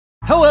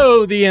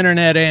Hello, the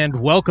internet, and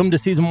welcome to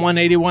season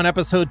 181,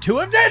 episode 2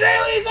 of the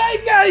Daily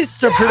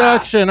Zeitgeist, a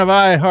production of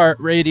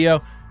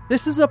iHeartRadio.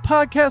 This is a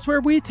podcast where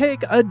we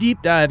take a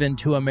deep dive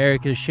into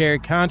America's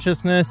shared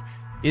consciousness.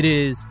 It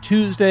is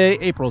Tuesday,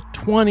 April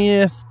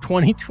 20th,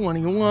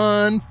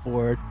 2021,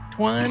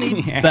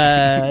 420,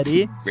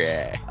 buddy.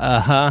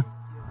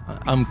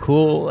 I'm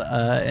cool,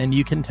 and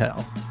you can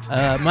tell.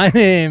 My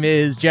name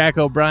is Jack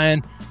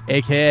O'Brien,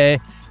 a.k.a.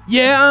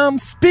 Yeah, I'm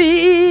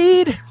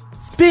Speedballin'.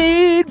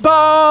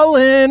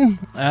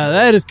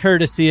 That is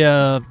courtesy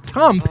of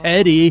Tom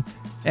Petty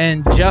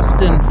and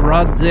Justin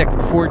Brodzik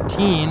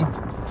 14.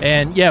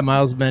 And yeah,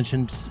 Miles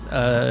mentioned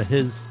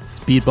his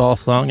Speedball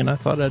song, and I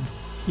thought I'd,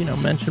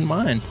 mention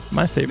mine,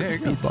 my favorite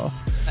Speedball.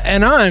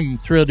 And I'm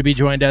thrilled to be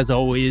joined, as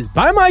always,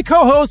 by my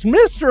co-host,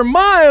 Mr.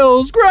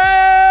 Miles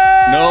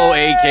Gray. No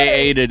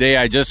AKA today.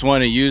 I just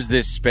want to use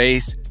this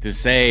space to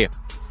say,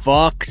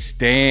 fuck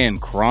Stan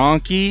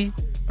Kroenke.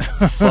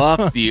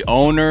 Fuck the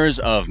owners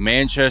of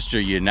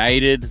Manchester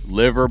United,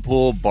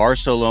 Liverpool,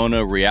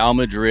 Barcelona, Real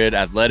Madrid,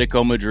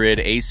 Atletico Madrid,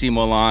 AC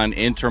Milan,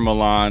 Inter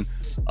Milan,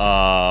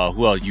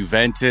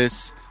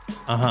 Juventus.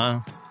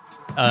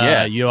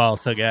 Yeah. You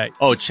also got...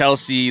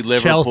 Chelsea,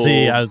 Liverpool.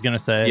 Chelsea, I was going to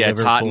say. Yeah,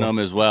 Liverpool. Tottenham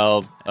as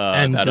well.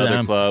 And that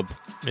other club.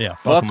 Yeah,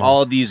 fuck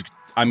all of these.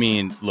 I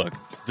mean, look,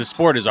 the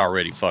sport is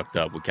already fucked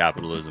up with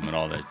capitalism and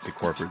all that, the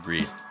corporate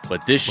greed.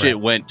 But this shit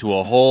went to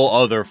a whole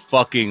other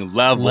fucking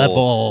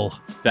level.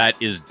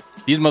 That is,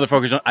 these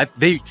motherfuckers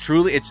they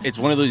truly, it's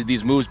one of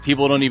these moves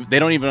people don't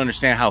even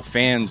understand how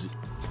fans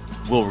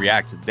will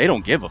react to. They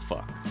don't give a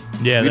fuck.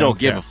 Yeah, we don't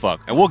give a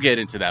fuck. And we'll get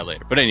into that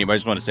later. But anyway, I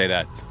just want to say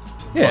that.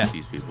 Yeah. Fuck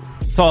these people.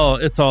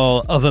 It's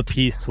all of a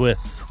piece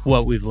with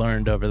what we've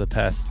learned over the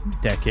past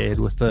decade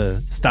with the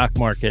stock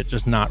market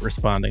just not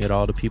responding at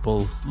all to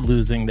people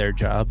losing their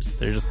jobs.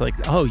 They're just like,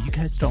 oh, you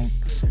guys don't.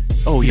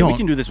 Oh, yeah, we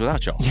can do this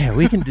without y'all. Yeah,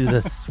 we can do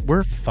this.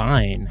 We're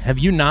fine. Have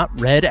you not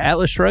read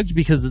Atlas Shrugged?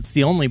 Because it's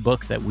the only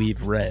book that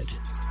we've read.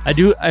 I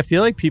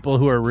feel like people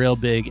who are real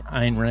big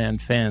Ayn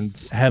Rand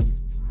fans have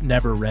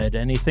never read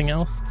anything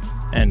else.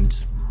 And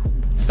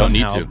don't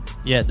need to.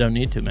 Yeah, don't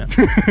need to, man.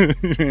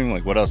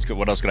 Like, what else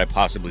could I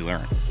possibly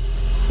learn?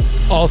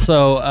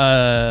 Also,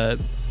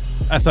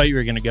 I thought you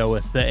were going to go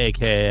with the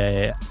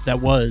AKA that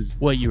was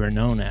what you were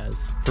known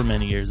as for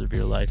many years of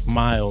your life,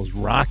 Miles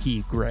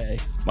Rocky Gray.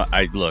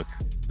 Look,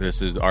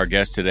 this is our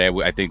guest today.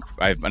 I think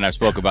I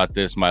spoke about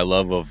this. My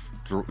love of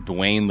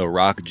Dwayne The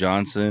Rock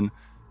Johnson,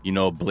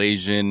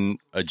 Blasian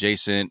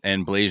adjacent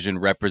and Blasian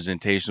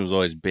representation was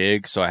always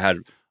big. So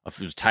it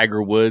was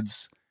Tiger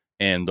Woods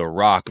and The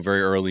Rock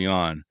very early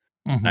on.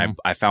 Mm-hmm.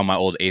 I found my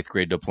old 8th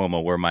grade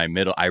diploma where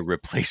I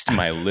replaced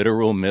my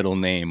literal middle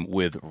name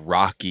with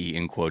Rocky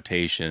in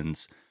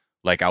quotations,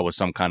 like I was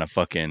some kind of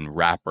fucking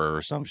rapper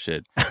or some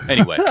shit.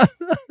 Anyway,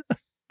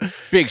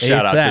 big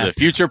shout out to the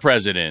future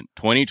president,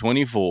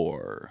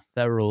 2024.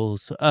 That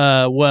rules.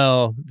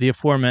 Well, the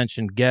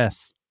aforementioned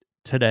guest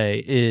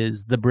today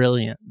is the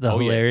brilliant, the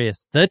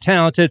hilarious, the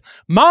talented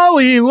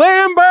Molly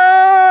Lambert.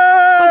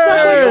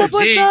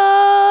 What's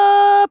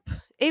up?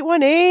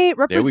 818,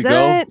 represent. There we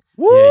go.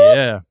 Woo!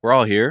 Yeah. We're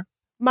all here.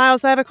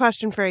 Miles, I have a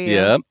question for you.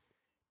 Yep.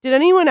 Did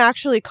anyone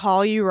actually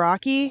call you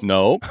Rocky?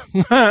 No.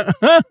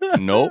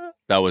 Nope.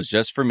 That was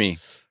just for me.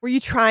 Were you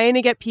trying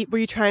to Were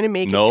you trying to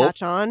make it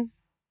catch on?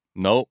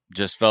 Nope.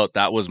 Just felt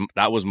that was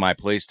my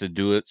place to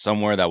do it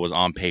somewhere that was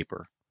on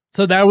paper.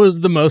 So that was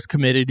the most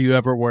committed you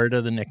ever were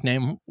to the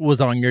nickname was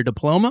on your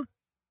diploma?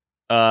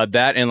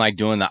 That and like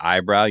doing the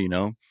eyebrow,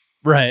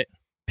 Right.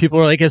 People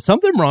were like, is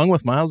something wrong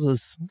with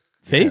Miles's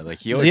face? Yeah, like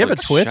does he have a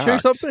twitch shocked. or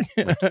something?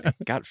 Like,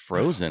 it got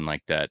frozen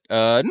like that.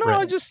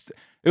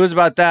 It was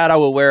about that. I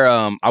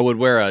would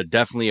wear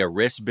definitely a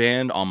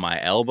wristband on my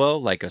elbow,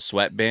 like a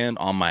sweatband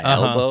on my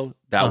elbow.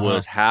 That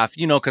was half,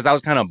 because I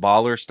was kind of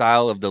baller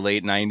style of the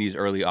late 90s,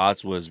 early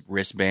aughts was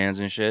wristbands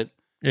and shit.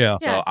 Yeah.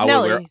 So I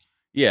would wear,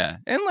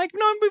 and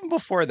even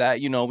before that,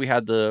 we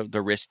had the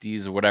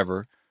wristies or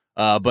whatever.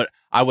 But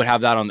I would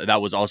have that on.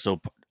 That was also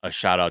a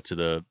shout out to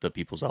the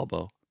people's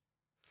elbow.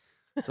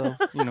 So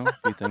a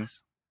few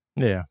things.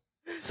 Yeah.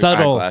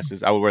 Subtle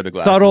glasses. I would wear the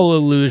glasses. Subtle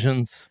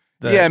illusions.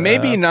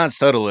 Maybe not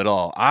subtle at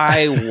all.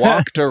 I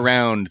walked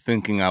around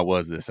thinking I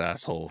was this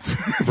asshole.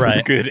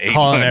 Right. Good 8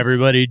 calling months.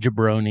 Everybody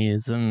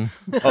jabronis and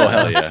oh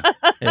hell yeah.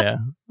 Yeah.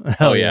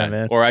 Hell yeah,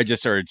 man. Or I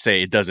just started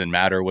say it doesn't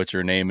matter what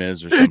your name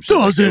is or something. It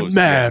doesn't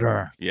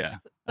matter. Yeah.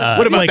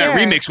 What about that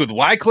remix with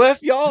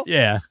Wyclef, y'all?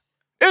 Yeah.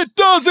 It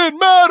doesn't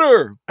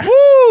matter.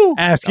 Woo!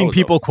 Asking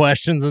people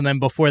questions and then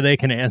before they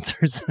can answer,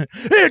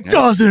 it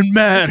doesn't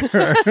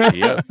matter.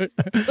 Yep.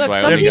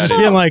 Look, Just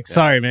being like,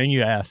 sorry, man,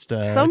 you asked.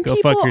 Some go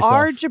people fuck yourself.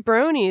 are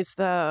jabronis,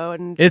 though.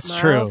 And it's Miles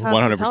true. has to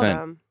 100%. tell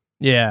them.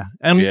 Yeah.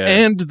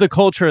 And the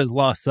culture has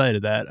lost sight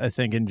of that, I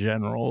think, in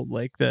general.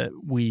 Like that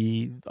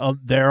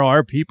there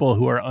are people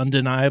who are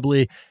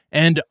undeniably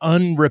and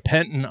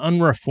unrepentant,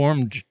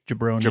 unreformed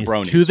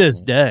jabronis to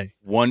this day.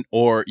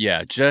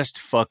 Just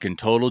fucking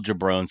total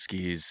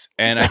jabronskis.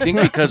 And I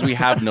think because we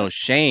have no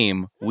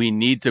shame, we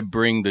need to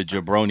bring the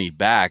jabroni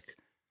back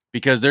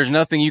because there's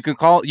nothing you can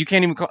call. You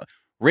can't even call.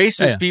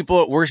 Racist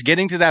people, we're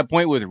getting to that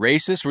point with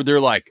racists where they're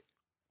like,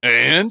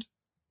 and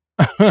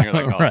you're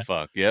like, oh, Right.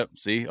 fuck. Yep.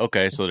 See?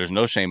 Okay. So there's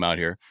no shame out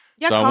here.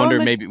 Yeah, So I call wonder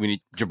him a- maybe we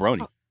need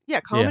jabroni.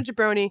 call him a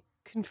jabroni.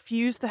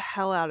 Confuse the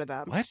hell out of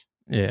them. What?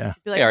 Yeah.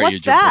 Be like, Hey, are what's you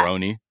that?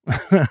 jabroni?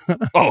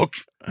 Oh,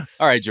 okay.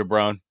 All right,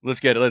 jabron. Let's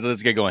get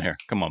going here.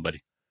 Come on,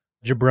 buddy.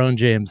 Jabron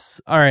James.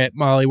 All right,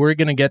 Molly, we're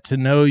going to get to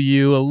know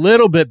you a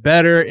little bit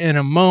better in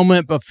a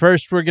moment, but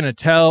first we're going to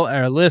tell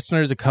our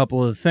listeners a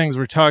couple of things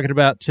we're talking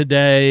about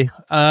today.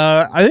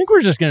 I think we're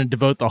just going to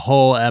devote the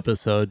whole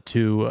episode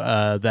to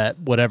that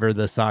whatever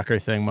the soccer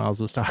thing Miles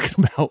was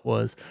talking about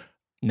was.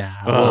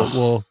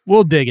 Nah,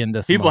 we'll dig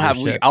into some People other have.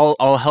 shit.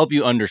 I'll help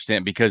you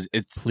understand because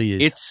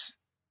Please.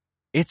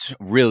 it's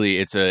really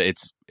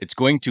it's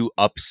going to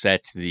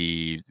upset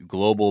the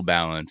global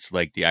balance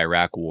like the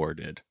Iraq War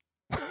did.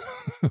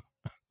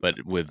 But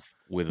with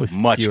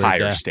much fewer higher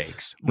deaths.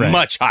 stakes. Right.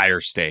 Much higher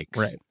stakes.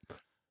 Right.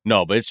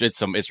 No, but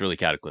it's really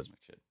cataclysmic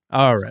shit.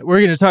 All right. We're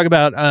going to talk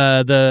about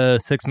the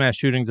 6 mass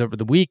shootings over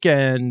the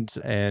weekend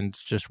and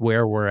just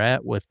where we're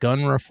at with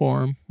gun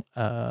reform.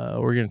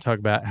 We're going to talk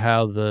about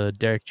how the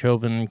Derek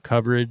Chauvin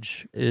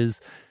coverage is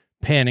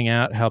panning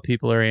out, how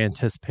people are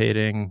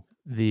anticipating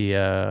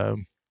the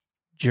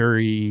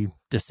jury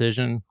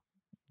decision.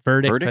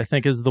 Verdict, I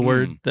think, is the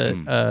word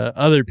that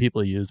other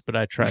people use, but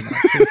I try not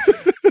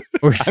to.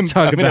 We're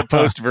I'm in a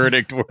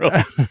post-verdict world.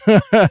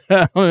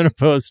 I'm in a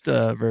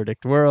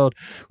post-verdict world.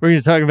 We're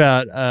going to talk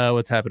about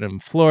what's happening in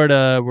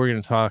Florida. We're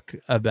going to talk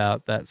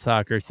about that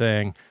soccer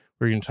thing.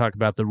 We're going to talk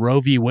about the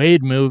Roe v.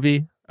 Wade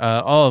movie.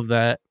 All of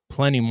that,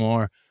 plenty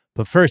more.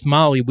 But first,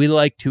 Molly, we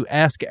like to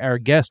ask our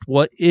guest,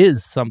 what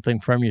is something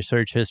from your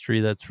search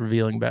history that's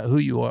revealing about who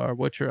you are,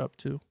 what you're up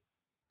to?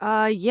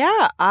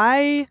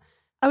 I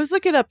was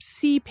looking up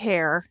sea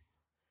pear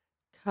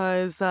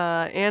because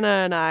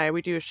Anna and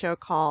we do a show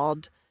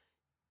called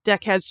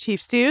Deckheads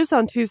Chief Stews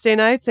on Tuesday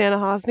nights. Anna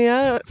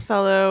Hosnia,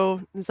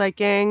 fellow Zeit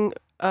Gang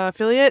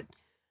affiliate,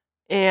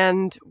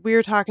 and we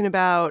were talking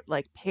about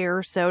like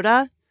pear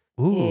soda.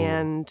 Ooh.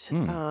 And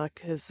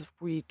because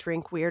we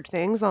drink weird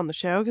things on the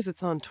show because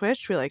it's on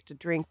Twitch, we like to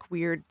drink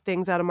weird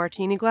things out of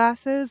martini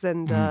glasses.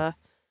 And I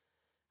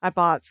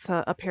bought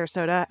a pear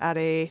soda at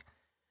a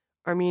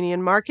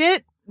Armenian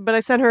market, but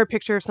I sent her a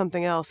picture of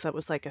something else that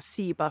was like a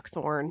sea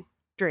buckthorn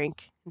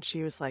drink, and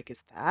she was like,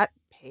 "Is that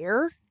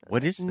pear?"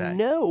 What is that?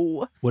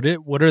 No. What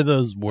are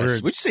those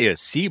words? Would you say a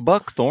sea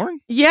buckthorn?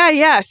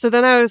 Yeah. So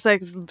then I was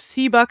like,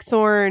 sea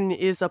buckthorn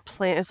is a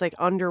plant. It's like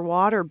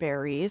underwater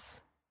berries.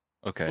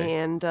 Okay.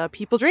 And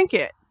people drink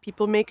it.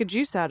 People make a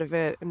juice out of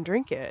it and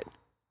drink it.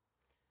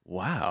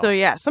 Wow. So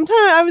yeah,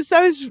 sometimes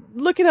I was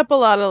looking up a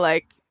lot of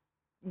like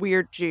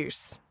weird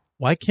juice.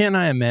 Why can't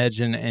I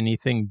imagine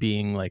anything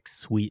being like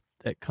sweet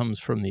that comes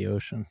from the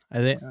ocean?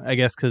 I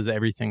guess because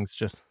everything's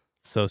just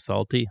so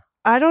salty.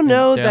 I don't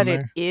know down that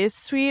there? it is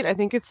sweet. I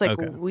think it's like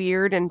Okay.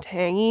 weird and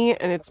tangy,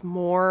 and it's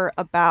more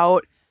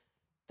about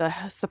the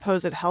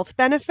supposed health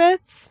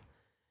benefits.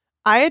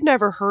 I had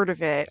never heard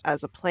of it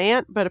as a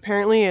plant, but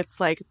apparently it's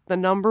like the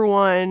number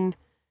one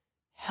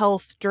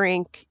health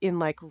drink in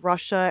like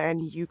Russia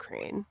and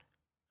Ukraine.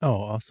 Oh,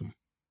 awesome.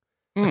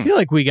 I feel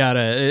like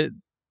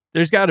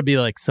there's got to be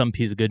like some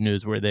piece of good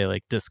news where they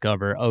like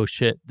discover, oh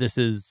shit, this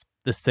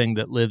thing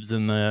that lives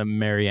in the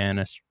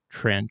Marianas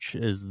Trench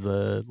is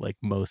the like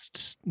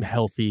most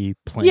healthy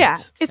plant. Yeah,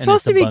 it's and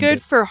supposed to be abundant.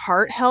 good for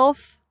heart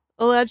health,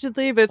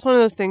 allegedly, but it's one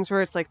of those things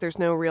where it's like there's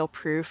no real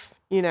proof,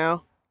 you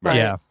know? But,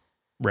 Yeah,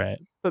 right.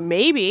 But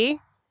maybe.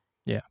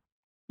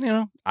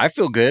 I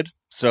feel good.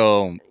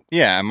 So,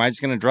 yeah, am I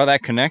just going to draw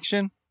that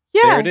connection?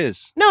 Yeah. There it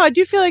is. No, I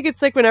do feel like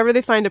it's like whenever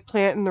they find a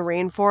plant in the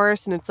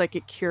rainforest and it's like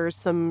it cures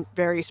some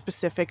very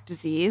specific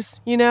disease,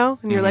 you know?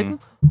 And you're like,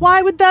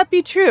 why would that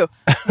be true?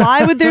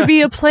 Why would there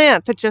be a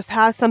plant that just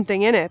has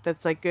something in it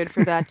that's like good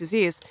for that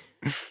disease?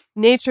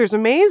 Nature's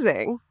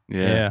amazing.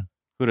 Yeah.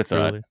 Who'd have thought?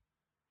 Totally.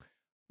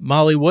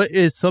 Molly, what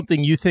is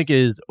something you think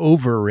is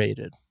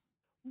overrated?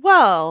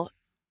 Well,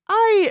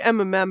 I am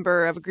a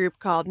member of a group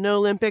called No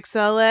Olympics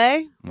LA.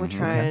 We're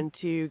trying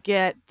to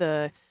get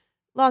the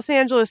Los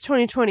Angeles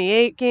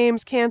 2028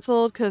 games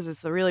canceled because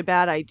it's a really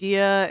bad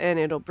idea and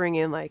it'll bring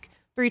in like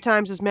 3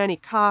 times as many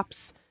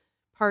cops,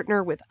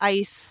 partner with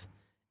ICE,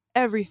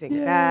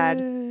 everything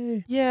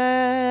bad.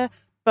 Yeah.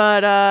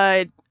 But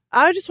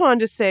I just wanted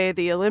to say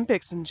the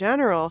Olympics in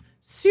general,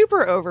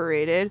 super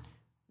overrated.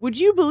 Would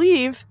you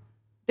believe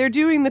they're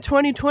doing the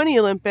 2020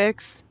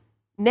 Olympics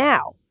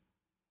now?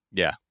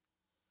 Yeah.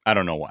 I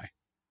don't know why.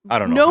 I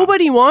don't know.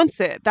 Nobody wants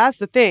it. That's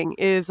the thing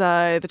is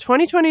the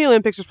 2020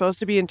 Olympics are supposed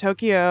to be in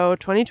Tokyo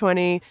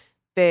 2020.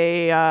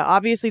 They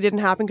obviously didn't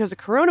happen because of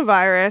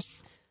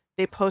coronavirus.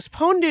 They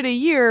postponed it a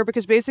year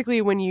because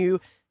basically when you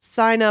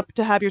sign up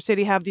to have your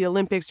city have the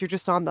Olympics, you're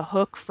just on the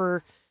hook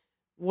for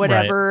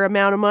whatever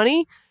amount of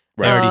money.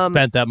 I already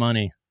spent that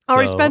money.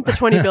 Already so- spent the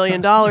 $20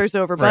 billion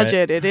over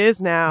budget. It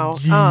is now.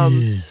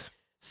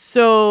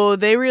 So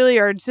they really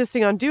are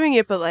insisting on doing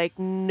it, but like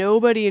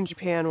nobody in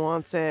Japan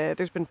wants it.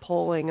 There's been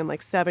polling and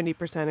like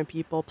 70% of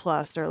people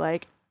plus are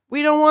like,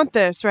 we don't want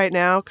this right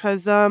now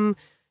because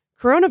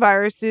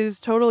coronavirus is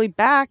totally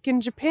back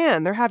in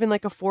Japan. They're having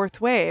like a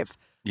fourth wave.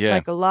 Yeah.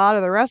 Like a lot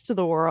of the rest of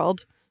the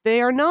world,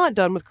 they are not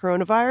done with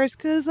coronavirus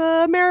because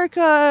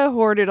America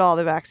hoarded all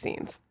the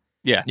vaccines.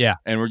 Yeah. Yeah.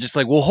 And we're just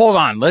like, well, hold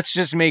on. Let's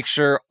just make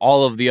sure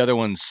all of the other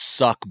ones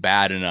suck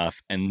bad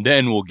enough, and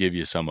then we'll give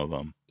you some of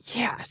them.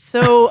 Yeah.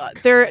 So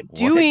they're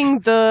doing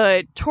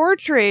the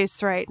torch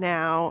race right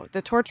now,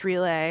 the torch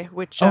relay,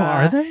 which...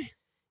 are they?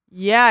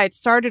 Yeah, it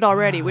started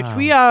already, which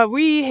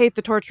we hate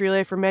the torch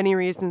relay for many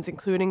reasons,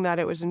 including that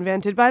it was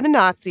invented by the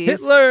Nazis.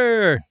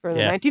 Hitler! For the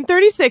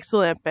 1936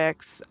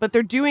 Olympics. But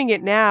they're doing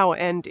it now,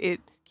 and it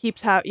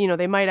keeps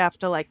they might have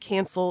to like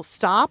cancel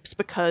stops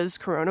because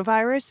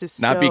coronavirus is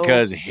Not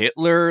because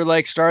Hitler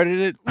like started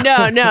it.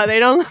 No, they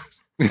don't.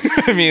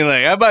 I mean,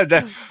 like, how about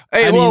that?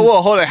 Hey,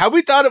 whoa, hold on. Have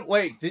we thought of?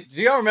 Wait, do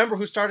y'all remember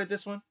who started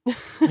this one?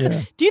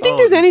 Yeah. Do you think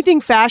there's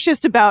anything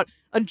fascist about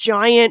a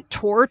giant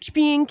torch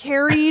being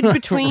carried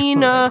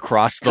between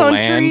across the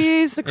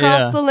countries land?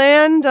 Across the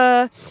land?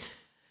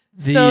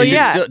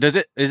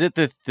 Is it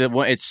the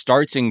one? It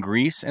starts in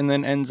Greece and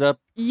then ends up.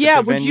 Yeah,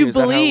 at the would venue? you Is that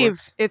how it believe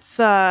works? it's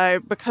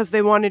because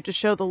they wanted to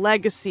show the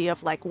legacy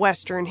of like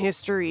Western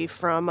history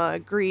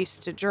from Greece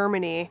to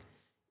Germany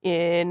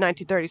in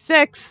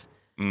 1936.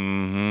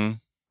 Mm-hmm.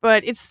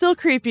 But it's still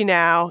creepy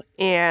now,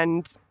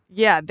 and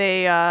yeah,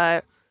 they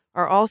are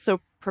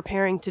also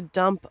preparing to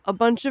dump a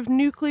bunch of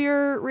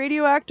nuclear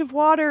radioactive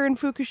water in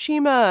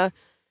Fukushima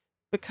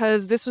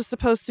because this was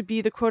supposed to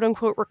be the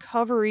quote-unquote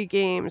recovery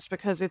games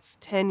because it's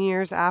 10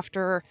 years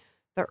after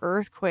the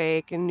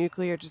earthquake and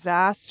nuclear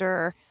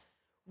disaster.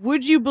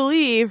 Would you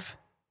believe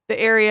the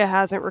area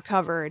hasn't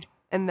recovered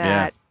and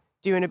that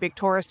doing a big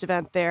tourist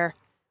event there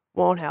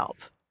won't help?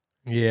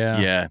 Yeah.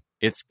 Yeah,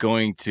 it's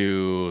going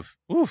to...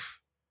 Oof.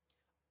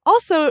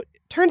 Also,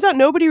 turns out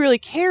nobody really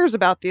cares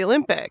about the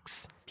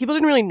Olympics. People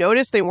didn't really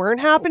notice they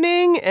weren't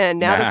happening, and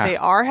now that they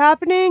are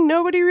happening,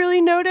 nobody really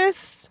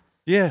noticed.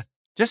 Yeah,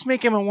 just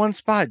make him in one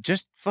spot.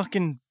 Just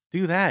fucking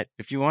do that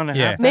if you want to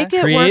have that. Make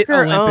it Create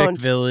worker Olympic owned.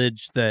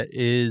 Village that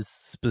is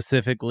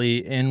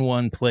specifically in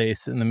one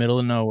place in the middle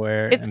of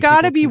nowhere. It's and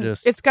got to people be. can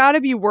just- It's got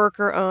to be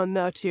worker owned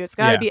though too. It's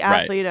got to Yeah, be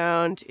right. athlete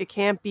owned. It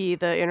can't be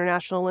the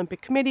International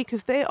Olympic Committee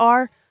because they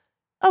are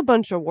a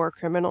bunch of war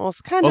criminals.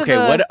 Kind of.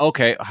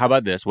 Okay, how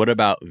about this? What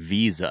about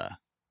Visa?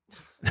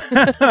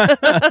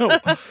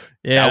 yeah,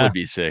 That would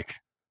be sick.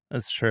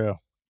 that's true.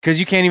 Because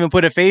you can't even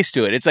put a face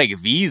to it. It's like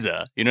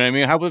Visa. You know what I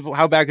mean?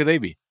 How bad could they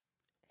be?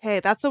 Hey,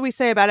 that's what we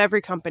say about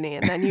every company,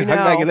 and then you know.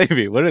 How bad could they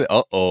be? What are they?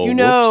 Uh-oh. You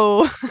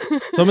know.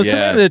 So I'm assuming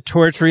Yeah. the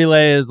torch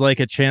relay is like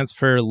a chance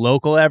for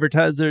local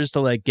advertisers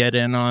to like get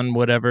in on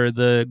whatever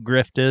the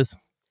grift is.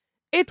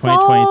 It's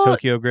 2020 all.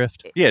 Tokyo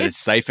grift. Yeah, to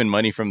siphon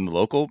money from the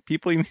local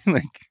people, you mean?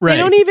 Like, They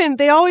don't even,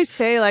 they always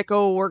say like,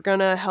 oh, we're going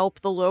to help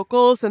the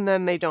locals. And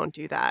then they don't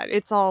do that.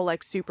 It's all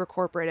like super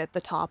corporate at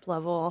the top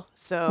level.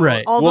 So,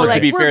 Right. although, well, like,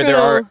 to be we're fair,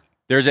 gonna-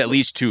 there's at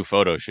least 2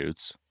 photo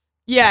shoots.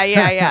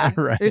 Yeah.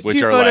 Right. There's Which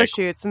 2 are photo like-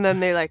 shoots and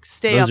then they like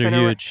stay Those up are in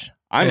huge.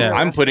 I'm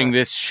Yeah. putting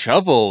this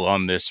shovel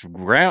on this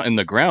ground in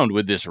the ground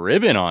with this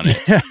ribbon on it,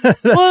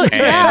 Well, and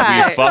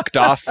yeah. we fucked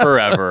off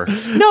forever.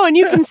 No, and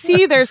you can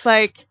see there's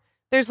like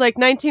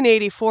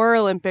 1984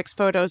 Olympics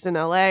photos in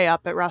LA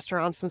up at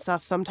restaurants and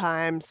stuff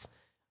sometimes.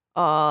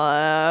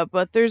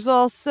 But there's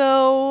also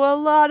a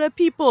lot of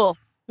people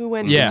who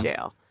went Yeah. to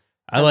jail.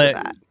 I because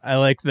of that.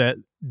 like that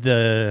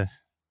the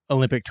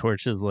Olympic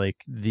torch is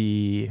like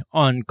the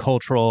on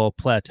cultural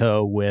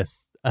plateau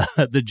with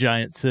the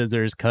giant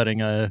scissors cutting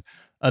a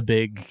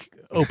big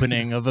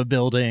opening of a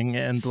building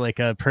and like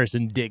a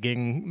person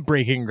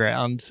breaking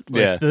ground.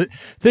 Like Yeah. the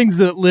things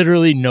that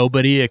literally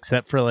nobody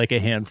except for like a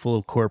handful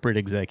of corporate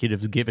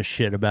executives give a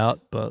shit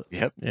about. But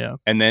Yep. yeah.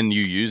 And then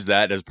you use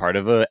that as part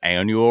of an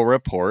annual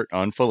report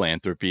on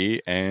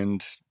philanthropy,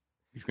 and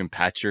you can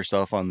pat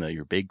yourself on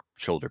your big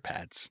shoulder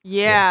pads.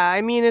 Yeah,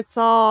 I mean it's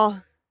all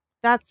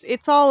a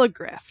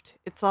grift.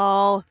 It's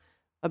all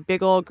a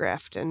big old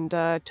grift, and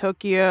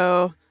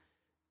Tokyo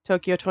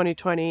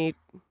 2020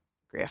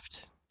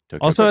 grift.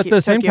 Also, at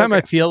the same Tokyo time,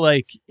 I grift. feel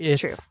like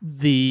It's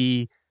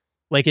it's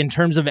like in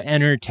terms of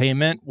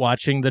entertainment,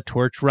 watching the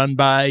torch run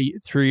by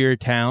through your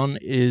town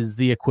is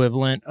the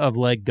equivalent of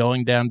like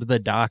going down to the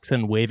docks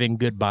and waving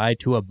goodbye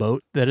to a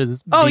boat that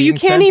is. Oh, being you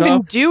can't sent even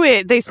off. do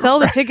it. They sell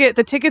the ticket.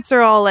 The tickets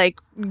are all like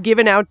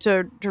given out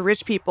to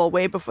rich people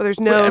way before. There's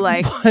no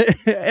like.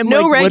 And,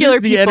 no like, regular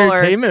what is the people are-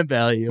 entertainment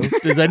value?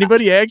 Does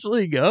anybody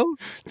actually go?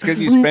 It's because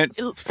you spent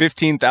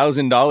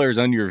 $15,000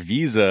 on your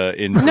visa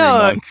in 3 No,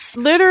 months.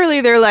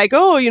 literally, they're like,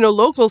 oh,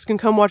 locals can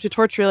come watch a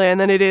torch relay, and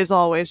then it is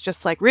always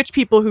just like rich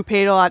people who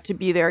paid a lot to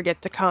be there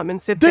get to come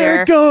and sit There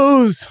there. it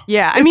goes.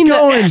 Yeah, I It's mean,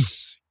 going.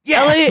 Yes.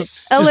 LA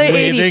Just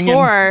waving in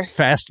 84.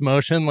 fast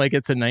motion like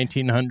it's a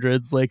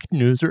 1900s like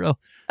newsreel.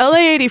 LA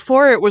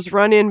 84. It was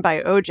run in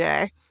by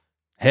OJ.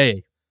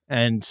 Hey,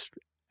 and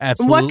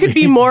absolutely. What could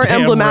be more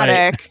damn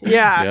emblematic?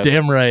 Yeah, Yep.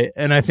 Damn right.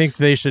 And I think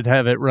they should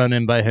have it run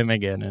in by him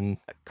again. And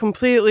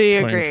completely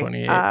agree.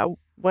 2028.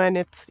 When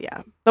it's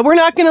but we're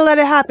not going to let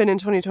it happen in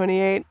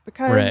 2028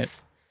 because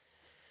Right.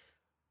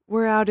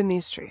 we're out in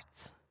these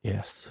streets.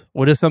 yes.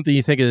 What is something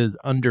you think is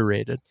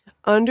underrated?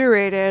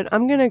 Underrated.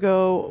 I'm going to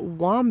go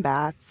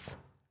wombats.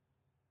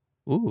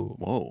 Ooh.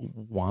 Whoa.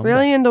 Wombat.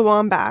 Really into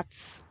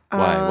wombats.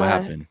 Why? What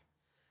happened?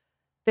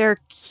 They're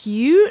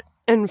cute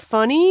and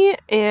funny,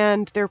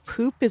 and their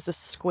poop is a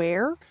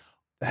square.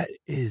 That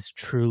is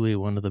truly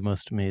one of the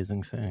most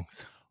amazing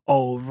things.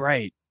 Oh,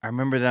 right. I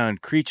remember that on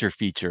Creature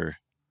Feature.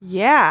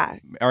 Yeah.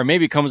 Or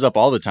maybe it comes up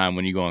all the time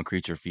when you go on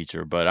Creature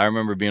Feature, but I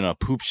remember being a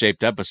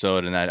poop-shaped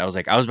episode, and that I was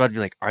about to be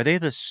like, are they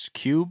the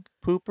cube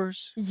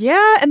poopers?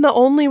 Yeah, and the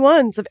only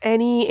ones of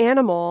any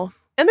animal.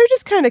 And they're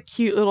just kind of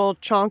cute little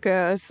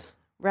chonkos.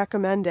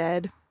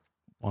 Recommended.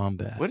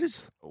 Wombat.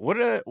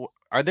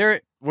 Are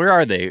there, where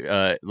are they?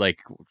 Where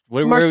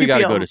do we got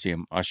to go to see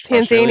them?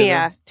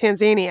 Tanzania.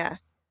 Tanzania.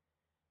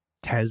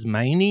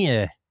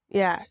 Tasmania.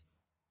 Yeah.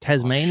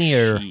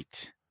 Tasmania.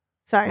 Shit.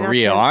 Sorry, not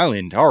Maria Tanzania.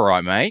 Island. All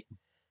right, mate.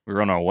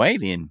 We're on our way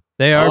then.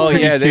 They are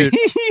pretty they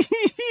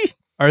cute.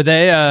 Are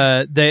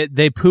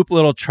they poop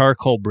little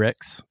charcoal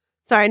bricks?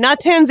 Sorry, not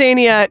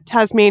Tanzania,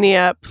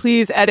 Tasmania.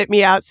 Please edit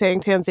me out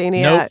saying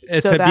Tanzania. Nope,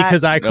 it's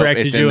because I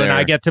corrected it's in you and there.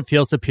 I get to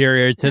feel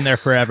superior. It's in there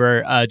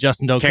forever.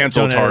 Justin, don't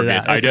Cancel don't edit it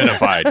target out.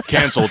 identified.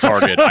 Cancel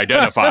target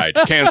identified.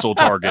 Cancel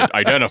target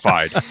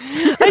identified.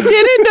 I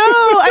didn't know.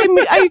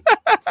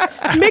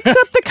 I mix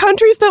up the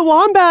countries that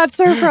wombats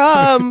are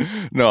from.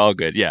 No, all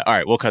good. Yeah. All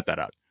right. We'll cut that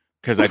out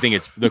because I think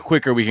it's the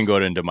quicker we can go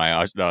into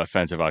my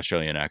offensive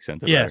Australian accent.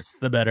 The Yes,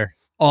 the better.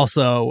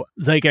 Also,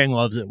 Zeitgang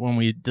loves it when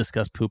we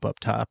discuss poop up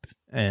top.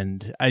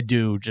 And I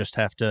do just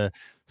have to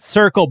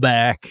circle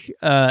back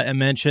and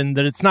mention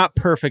that it's not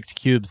perfect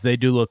cubes. They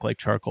do look like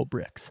charcoal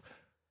bricks.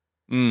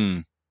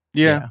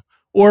 Yeah.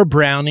 Or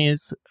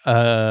brownies.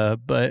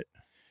 But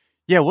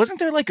yeah, wasn't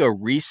there like a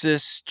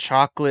Reese's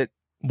chocolate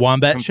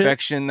wombat shit?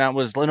 confection that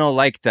was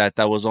like that?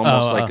 That was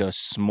almost like a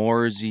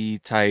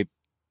s'moresy type.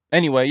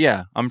 Anyway,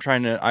 yeah, I'm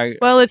trying to.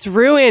 Well, it's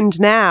ruined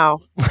now.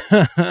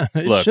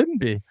 It Look. shouldn't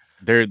be.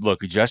 They're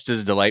just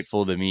as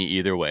delightful to me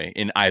either way,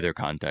 in either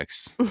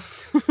context.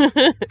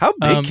 How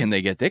big can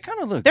they get? They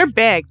kind of look. They're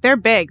big. They're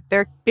big.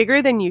 They're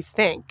bigger than you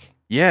think.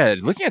 Yeah,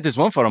 looking at this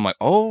one photo, I'm like,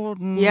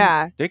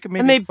 Yeah. they could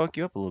maybe fuck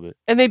you up a little bit.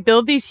 And they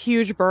build these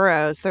huge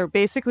burrows. They're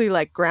basically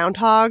like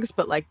groundhogs,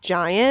 but like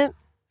giant.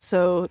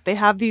 So they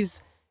have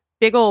these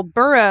big old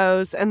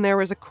burrows. And there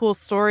was a cool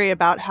story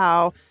about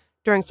how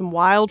during some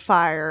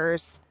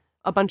wildfires,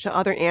 a bunch of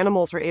other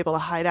animals were able to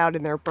hide out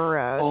in their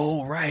burrows.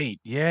 Oh, right.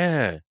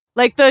 Yeah.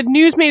 Like the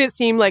news made it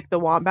seem like the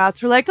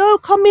wombats were like, "Oh,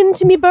 come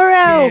into me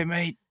burrow." Yeah,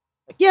 mate.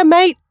 Yeah,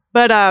 mate.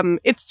 But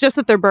it's just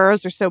that their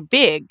burrows are so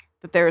big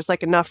that there's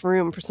like enough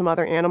room for some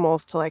other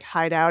animals to like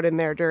hide out in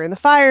there during the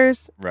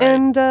fires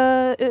and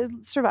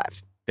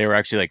survive. They were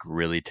actually like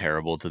really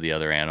terrible to the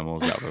other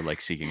animals that were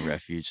like seeking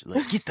refuge.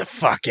 Like, get the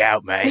fuck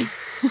out, mate.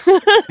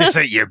 This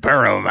ain't your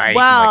burrow, mate.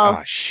 Well, I'm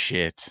like, oh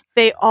shit.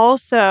 They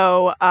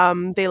also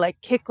they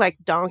like kick like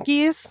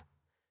donkeys.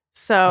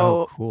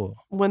 So cool.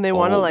 when they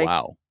want to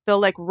wow. they'll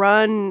like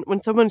run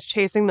when someone's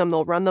chasing them,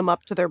 they'll run them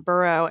up to their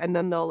burrow and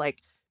then they'll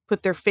like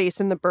put their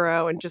face in the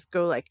burrow and just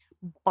go like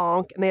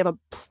bonk, and they have a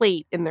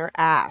plate in their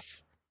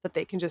ass that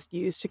they can just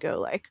use to go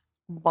like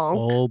bonk.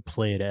 Old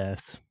plate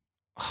ass.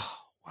 Oh,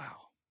 wow.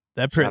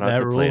 That Shout out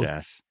to rules. Plate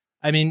Ass.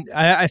 I mean,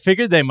 I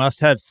figured they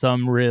must have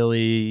some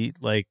really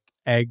like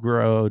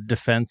aggro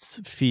defense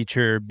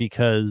feature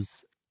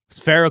because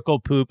spherical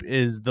poop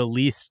is the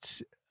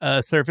least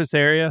surface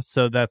area.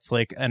 So that's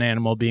like an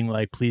animal being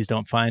like, please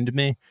don't find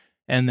me.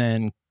 And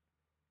then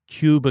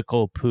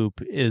cubical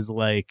poop is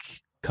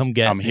like, come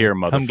get I'm me. here,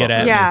 Come get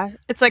at motherfucker. me. Yeah,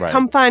 it's like Right.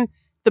 come find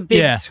the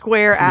big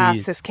square ass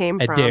please. this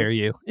came I from. dare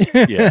you.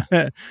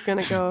 Yeah.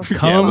 Gonna go.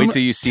 Come wait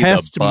till you see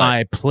test the butt.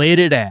 my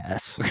plated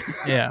ass.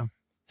 Yeah.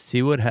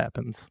 See what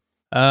happens.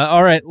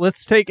 All right,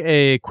 let's take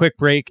a quick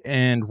break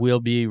and we'll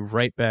be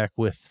right back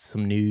with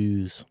some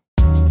news.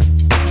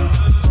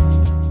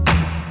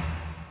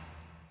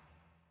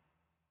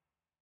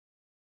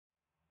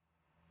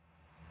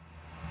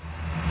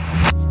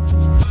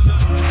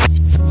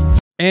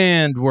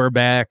 And we're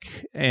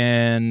back,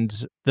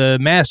 and the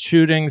mass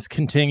shootings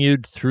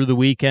continued through the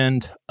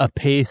weekend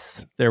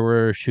apace. There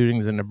were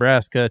shootings in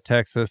Nebraska,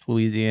 Texas,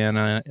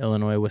 Louisiana,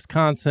 Illinois,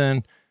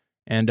 Wisconsin,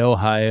 and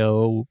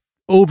Ohio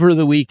over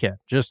the weekend,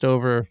 just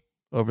over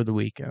the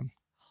weekend.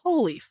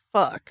 Holy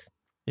fuck.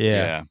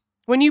 Yeah.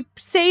 When you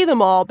say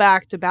them all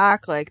back to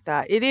back like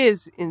that, it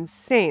is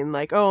insane.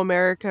 Like, oh,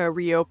 America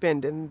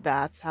reopened, and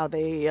that's how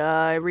they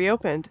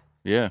reopened.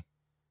 Yeah.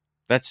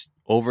 That's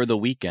over the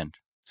weekend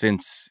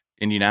since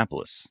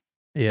Indianapolis.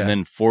 Yeah. And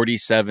then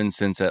 47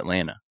 since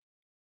Atlanta.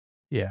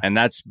 Yeah. And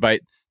that's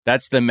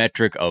the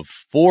metric of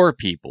 4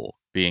 people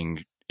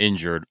being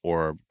injured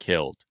or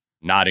killed,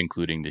 not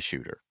including the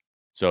shooter.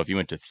 So if you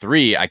went to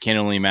 3, I can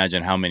only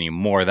imagine how many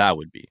more that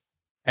would be.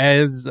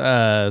 As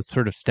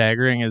sort of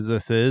staggering as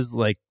this is,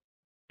 like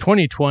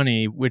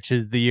 2020, which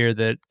is the year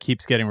that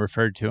keeps getting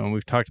referred to, and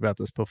we've talked about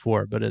this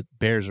before, but it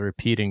bears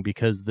repeating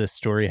because this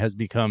story has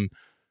become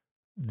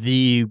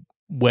the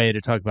way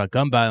to talk about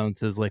gun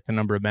violence is like the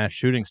number of mass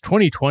shootings.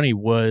 2020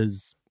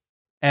 was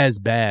as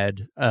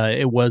bad.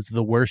 It was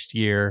the worst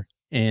year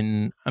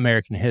in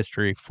American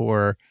history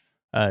for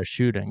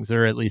shootings,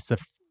 or at least the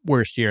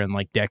worst year in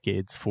like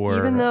decades for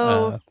even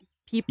though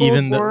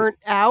people weren't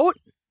out.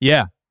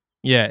 Yeah.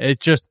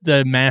 It's just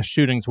the mass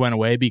shootings went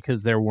away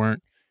because there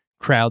weren't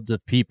crowds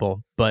of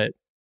people, but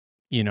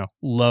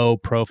low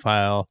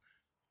profile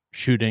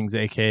shootings,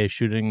 aka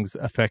shootings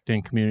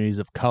affecting communities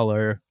of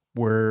color,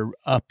 were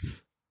up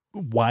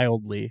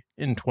wildly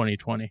in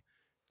 2020.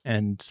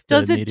 And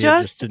does the it media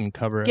just didn't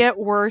cover it. Get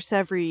worse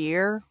every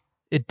year?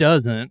 It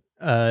doesn't.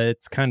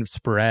 It's kind of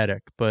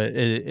sporadic, but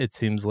it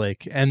seems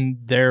like, and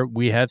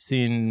we have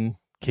seen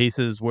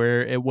cases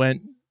where it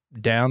went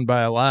down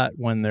by a lot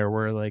when there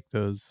were like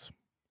those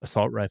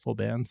assault rifle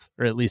bans,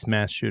 or at least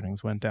mass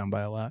shootings went down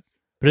by a lot.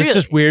 But it's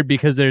just weird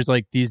because there's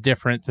like these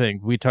different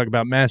things. We talk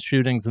about mass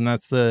shootings, and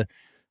that's the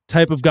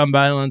type of gun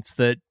violence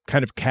that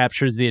kind of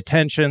captures the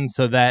attention.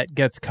 So that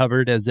gets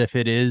covered as if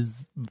it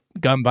is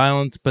gun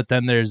violence. But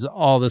then there's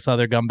all this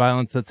other gun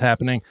violence that's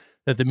happening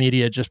that the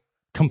media just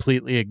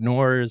completely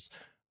ignores.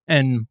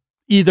 And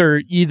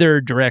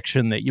either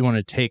direction that you want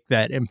to take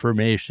that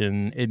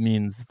information, it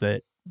means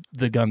that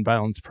the gun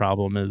violence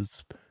problem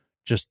is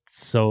just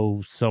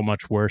so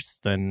much worse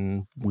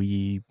than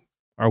we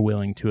are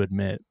willing to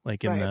admit,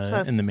 like in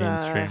the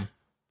mainstream.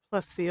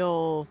 Plus the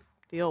old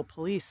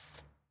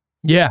police.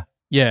 Yeah,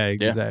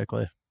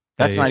 exactly.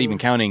 That's not even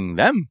counting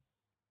them.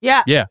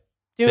 Yeah.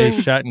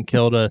 They shot and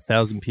killed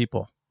 1,000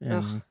 people,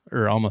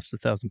 or almost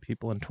 1,000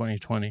 people in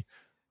 2020,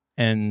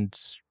 and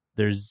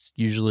there's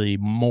usually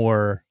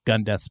more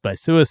gun deaths by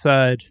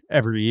suicide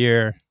every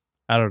year.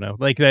 I don't know,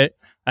 like that.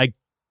 I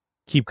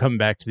keep coming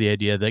back to the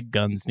idea that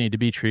guns need to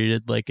be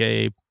treated like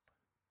a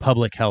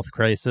public health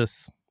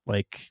crisis.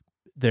 Like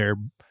the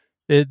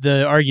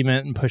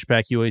argument and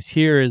pushback you always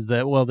hear is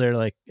that, well, they're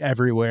like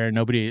everywhere.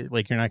 Nobody,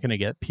 like, you're not going to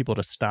get people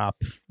to stop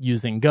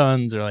using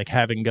guns or like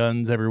having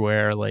guns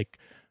everywhere. Like,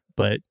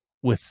 but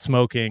with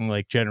smoking,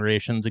 like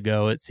generations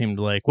ago, it seemed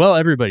like, well,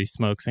 everybody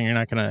smokes and you're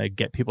not going to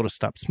get people to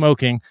stop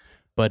smoking.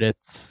 But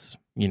it's,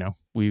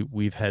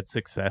 we've had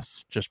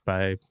success just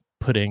by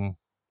putting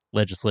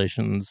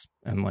legislations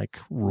and like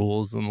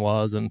rules and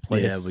laws in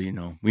place. Yeah,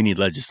 but we need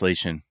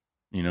legislation.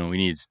 We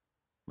need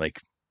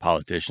like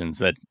politicians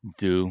that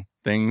do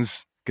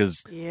things,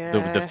 because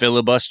the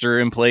filibuster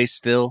in place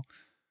still.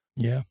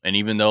 Yeah. And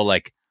even though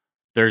like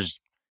it's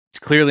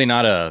clearly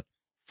not a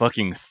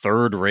fucking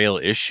third rail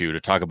issue to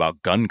talk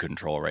about gun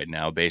control right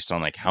now, based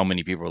on like how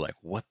many people are like,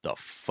 what the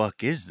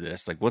fuck is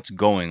this? Like, what's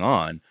going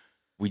on?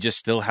 We just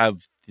still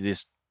have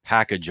this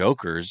pack of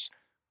jokers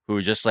who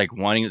are just like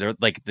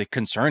the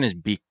concern is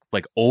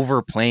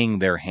overplaying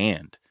their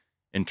hand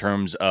in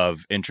terms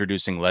of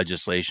introducing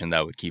legislation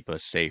that would keep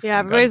us safe. Yeah,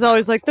 everybody's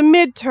always like, the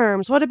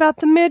midterms. What about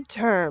the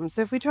midterms?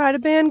 If we try to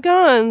ban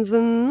guns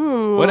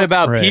and... What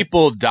about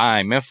people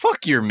dying? Man,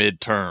 fuck your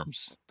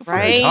midterms. What the fuck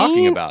are you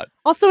talking about?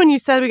 Also, when you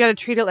said we got to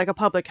treat it like a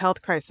public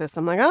health crisis,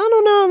 I'm like, I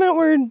don't know that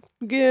we're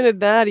good at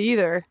that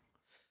either.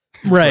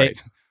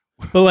 Right.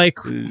 But like,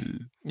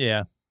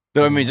 yeah.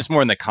 Though, I mean, just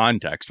more in the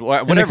context.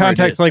 In the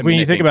context, like when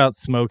you think about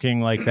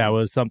smoking, like that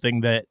was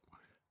something that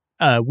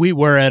we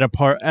were at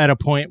a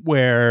point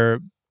where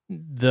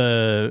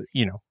the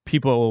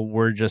people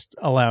were just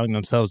allowing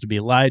themselves to be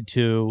lied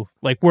to.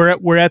 Like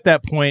we're at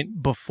that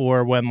point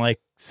before when like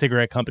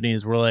cigarette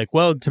companies were like,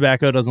 well,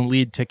 tobacco doesn't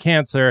lead to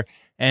cancer,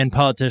 and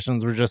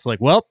politicians were just like,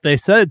 well, they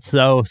said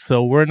so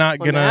we're not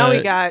gonna. Now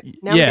we got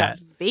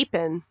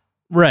vaping.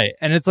 Right,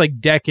 and it's like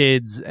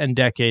decades and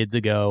decades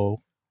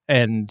ago.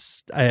 And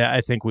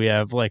I think we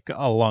have like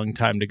a long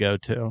time to go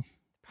too.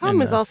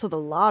 Problem is also the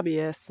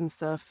lobbyists and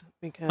stuff.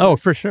 Because oh,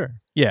 for sure.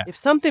 Yeah. If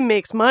something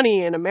makes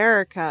money in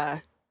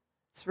America,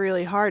 it's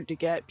really hard to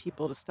get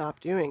people to stop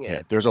doing it.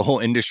 Yeah, there's a whole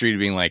industry to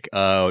being like,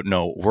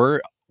 no,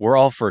 we're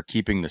all for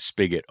keeping the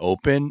spigot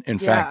open. In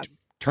fact,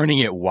 turning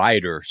it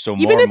wider so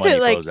even more if money it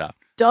flows out.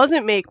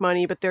 Doesn't make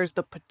money, but there's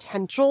the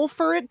potential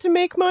for it to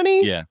make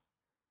money. Yeah.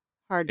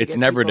 Hard to it's get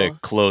never people. to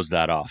close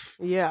that off.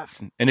 Yeah.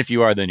 And if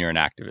you are, then you're an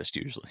activist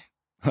usually.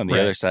 On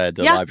the other side,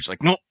 the lobby's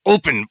like, no,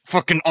 open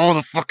fucking all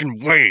the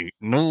fucking way.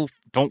 No,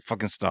 don't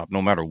fucking stop,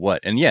 no matter what.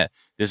 And yeah,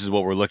 this is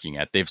what we're looking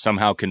at. They've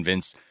somehow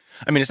convinced,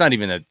 I mean, it's not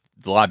even that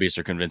the lobbyists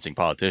are convincing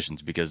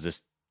politicians,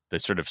 because the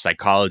sort of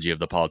psychology of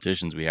the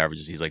politicians we have are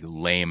just these like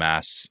lame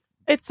ass,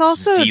 it's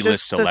also C-list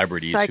just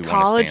celebrities the who want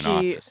to stay in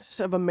psychology office.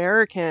 of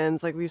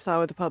Americans, like we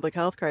saw with the public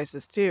health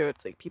crisis too.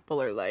 It's like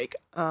people are like,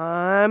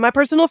 my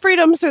personal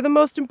freedoms are the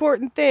most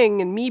important thing,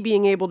 and me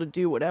being able to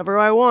do whatever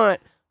I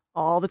want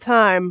all the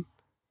time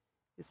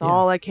is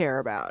all I care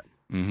about.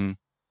 Mm-hmm.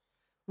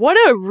 What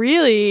a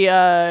really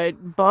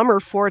bummer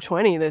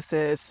 420 this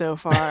is so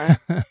far.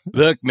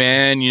 Look,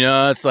 man,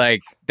 it's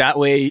like that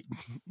way.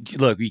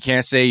 Look, you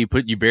can't say you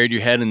buried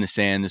your head in the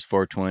sand this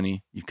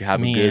 420. You could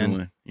have a good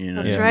one.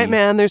 That's right,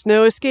 man. There's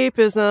no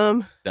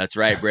escapism. That's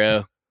right,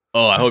 bro.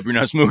 Oh, I hope you're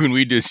not smoking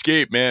weed to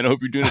escape, man. I hope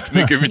you're doing it to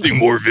make everything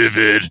more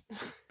vivid.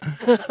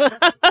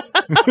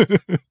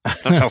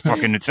 That's how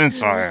fucking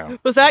intense I am.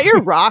 Was that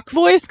your rock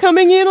voice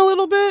coming in a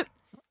little bit?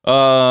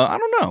 I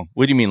don't know.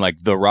 What do you mean,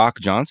 like The Rock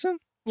Johnson?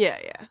 Yeah.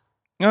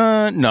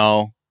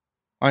 No.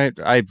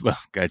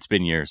 It's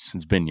been years.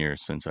 It's been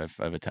years since I've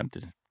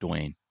attempted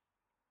Dwayne.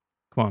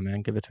 Come on,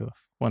 man, give it to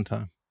us one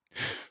time.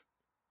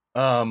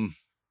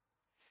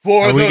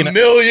 For the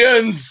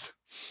millions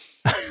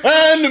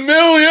and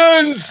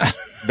millions.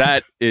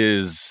 That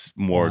is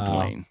more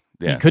Dwayne.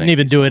 Yeah, you couldn't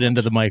even do it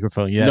into the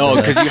microphone. No,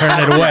 because you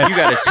turn it away. You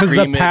got to because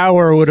the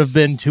power would have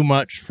been too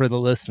much for the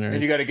listeners.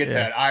 And you got to get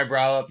that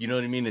eyebrow up. You know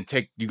what I mean? And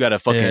take. You got to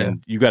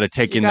fucking. You got to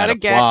take in that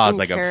applause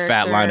like a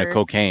fat line of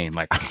cocaine.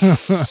 Like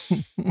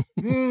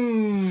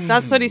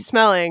that's what he's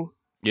smelling.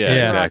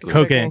 Yeah, exactly.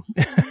 Cocaine.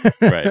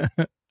 Right.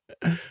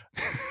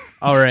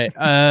 All right.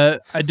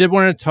 I did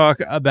want to talk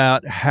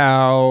about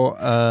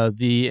how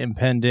the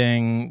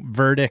impending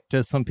verdict,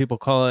 as some people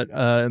call it,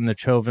 in the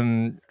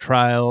Chauvin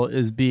trial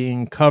is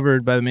being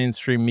covered by the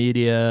mainstream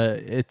media.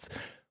 It's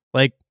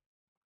like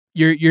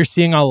you're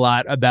seeing a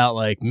lot about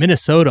like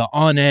Minnesota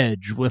on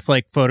edge with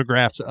like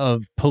photographs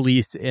of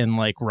police in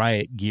like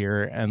riot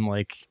gear and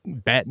like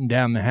batten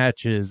down the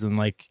hatches. And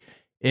like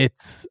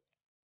it's,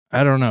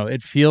 I don't know,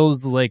 it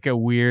feels like a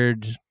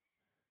weird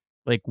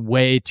like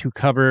way to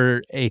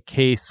cover a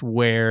case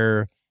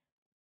where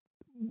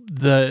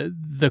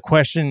the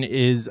question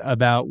is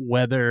about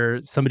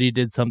whether somebody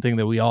did something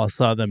that we all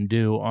saw them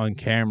do on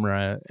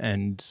camera,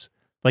 and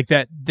like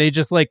that they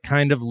just like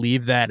kind of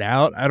leave that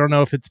out. I don't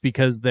know if it's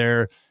because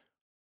they're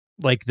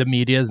like the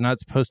media is not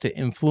supposed to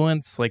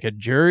influence like a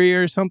jury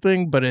or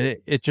something, but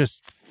it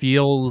just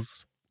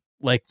feels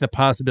like the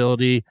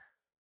possibility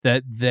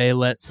that they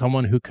let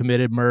someone who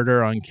committed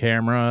murder on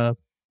camera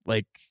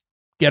like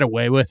get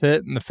away with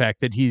it, and the fact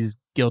that he's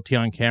guilty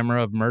on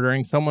camera of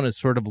murdering someone is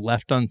sort of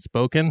left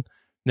unspoken.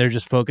 They're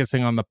just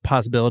focusing on the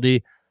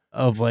possibility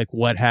of like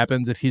what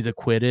happens if he's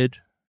acquitted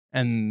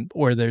and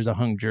or there's a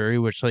hung jury,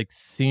 which like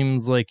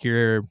seems like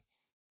you're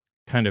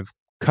kind of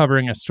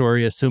covering a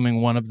story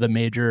assuming one of the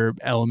major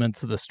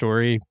elements of the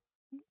story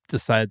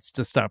decides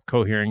to stop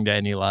cohering to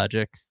any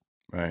logic,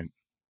 right?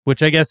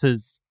 Which I guess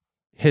is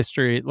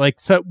history. Like,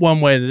 so one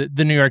way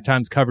the New York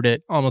Times covered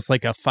it almost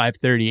like a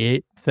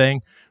 538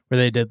 thing, where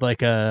they did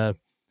like an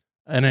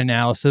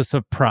analysis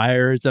of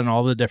priors and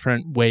all the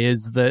different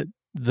ways that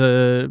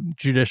the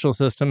judicial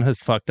system has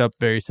fucked up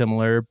very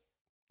similar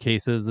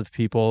cases of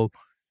people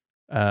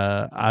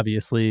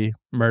obviously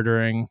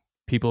murdering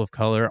people of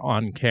color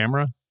on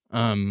camera.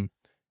 And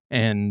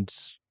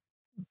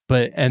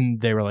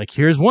they were like,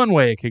 here's one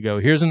way it could go,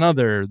 here's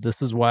another.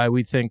 This is why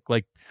we think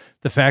like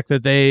the fact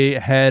that they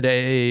had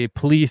a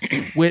police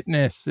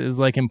witness is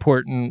like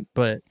important,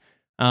 but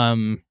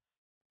I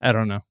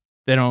don't know.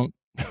 They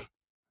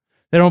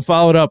don't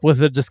follow it up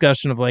with a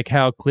discussion of like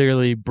how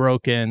clearly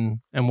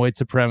broken and white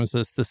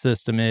supremacist the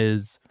system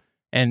is.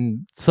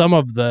 And some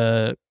of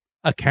the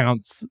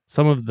accounts,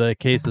 some of the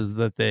cases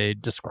that they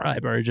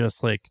describe are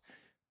just like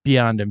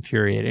beyond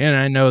infuriating. And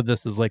I know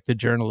this is like the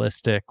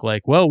journalistic,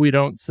 like, well, we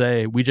just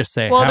say,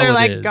 well, how they're it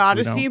like, is.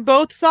 gotta see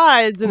both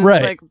sides. And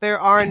right. It's like, there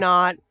are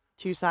not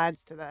two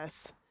sides to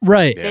this.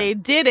 Right. Yeah. They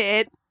did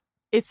it.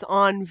 It's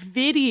on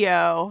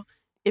video.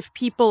 If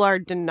people are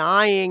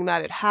denying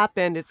that it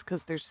happened, it's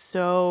because they're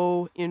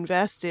so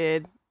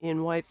invested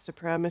in white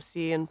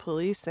supremacy and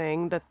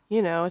policing that,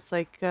 you know, it's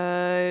like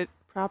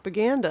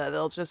propaganda.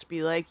 They'll just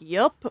be like,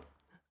 yup,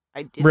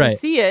 I didn't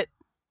see it.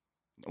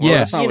 Well,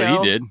 that's not what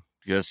he did.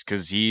 Just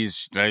because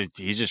he's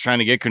just trying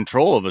to get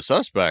control of a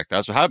suspect.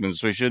 That's what happens.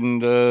 So we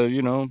shouldn't,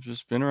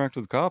 just interact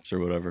with cops or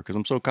whatever because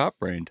I'm so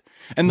cop-brained.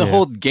 And the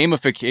whole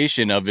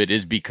gamification of it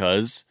is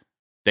because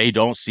they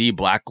don't see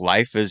black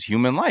life as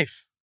human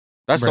life.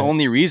 That's the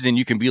only reason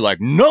you can be like,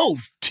 no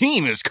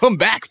team has come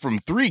back from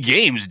 3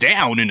 games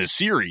down in a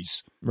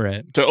series.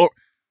 Right. They're what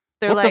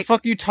like, the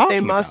fuck are you talking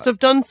about? They must have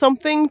done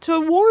something to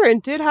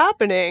warrant it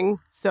happening.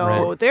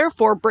 So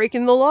therefore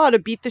breaking the law to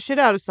beat the shit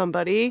out of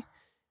somebody.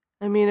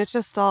 I mean, it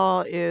just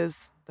all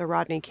is the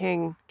Rodney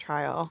King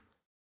trial.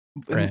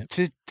 Right.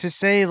 To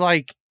say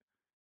like,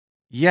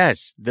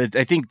 yes,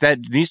 I think that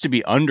needs to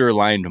be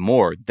underlined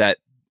more, that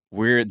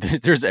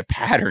there's a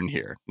pattern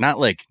here. Not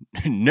like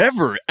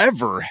never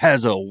ever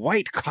has a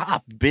white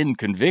cop been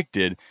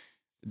convicted.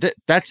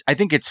 That's I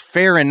think it's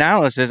fair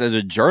analysis as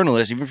a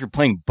journalist, even if you're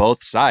playing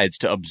both sides,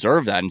 to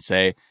observe that and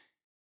say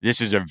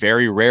this is a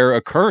very rare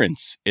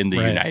occurrence in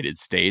the United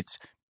States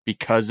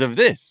because of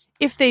this.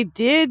 If they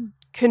did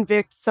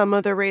convict some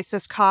of the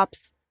racist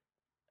cops,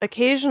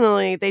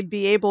 occasionally they'd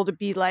be able to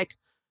be like,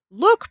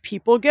 look,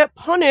 people get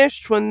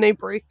punished when they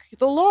break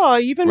the law,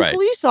 even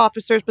police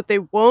officers, but they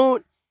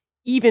won't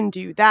even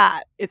do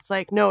that. It's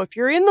like, no, if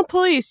you're in the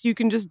police, you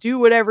can just do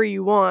whatever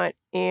you want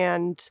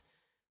and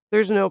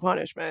there's no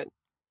punishment.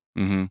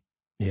 Mm-hmm.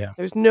 Yeah.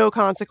 There's no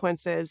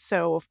consequences.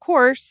 So, of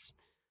course,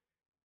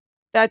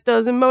 that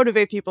doesn't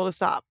motivate people to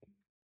stop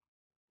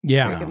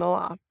breaking the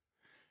law.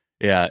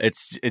 Yeah,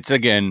 it's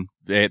again,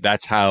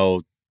 that's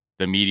how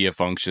the media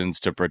functions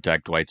to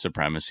protect white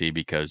supremacy,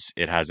 because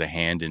it has a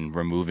hand in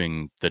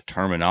removing the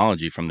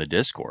terminology from the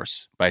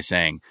discourse by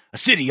saying a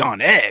city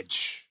on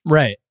edge.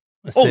 Right.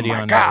 Oh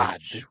my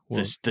God!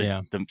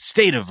 The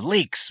state of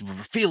lakes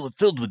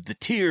filled with the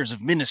tears of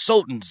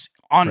Minnesotans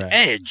on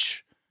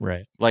edge.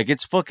 Right. Like,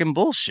 it's fucking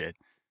bullshit.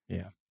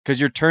 Yeah. Because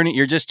you're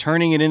just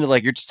turning it into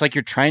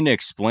you're trying to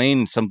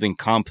explain something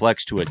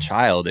complex to a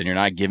child, and you're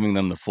not giving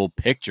them the full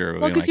picture.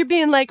 Well, because you're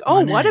being like,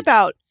 oh, what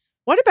about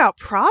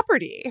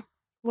property?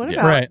 What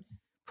about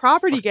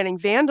property getting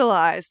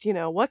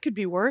vandalized? What could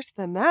be worse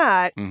than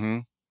that? Mm-hmm.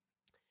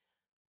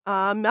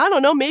 I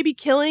don't know, maybe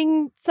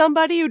killing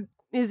somebody who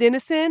is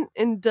innocent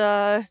and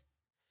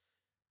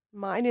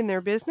minding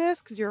their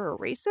business because you're a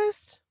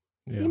racist?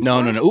 Yeah. No.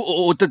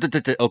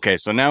 Okay,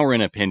 so now we're in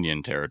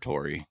opinion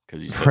territory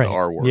because you said the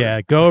R word.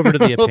 Yeah, go over to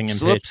the opinion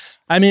page.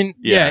 I mean,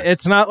 yeah,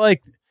 it's not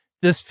like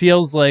this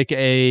feels like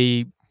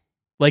the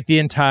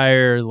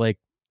entire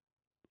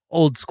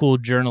old school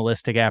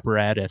journalistic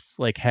apparatus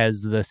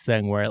has this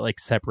thing where it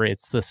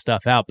separates this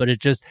stuff out, but it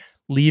just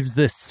leaves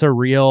this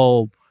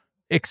surreal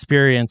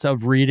experience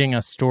of reading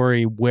a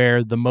story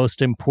where the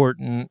most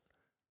important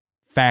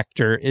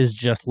factor is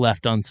just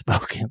left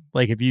unspoken.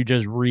 If you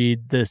just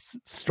read this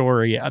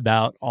story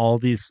about all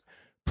these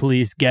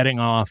police getting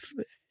off,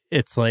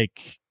 it's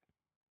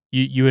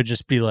you would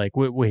just be like,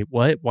 wait,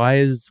 what? Why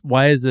is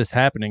this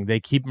happening? They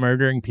keep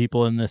murdering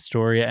people in this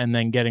story and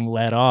then getting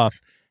let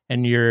off,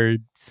 and you're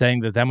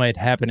saying that might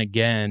happen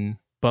again,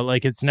 but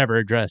it's never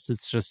addressed.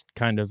 It's just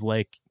kind of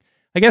I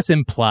guess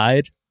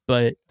implied,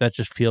 but that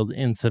just feels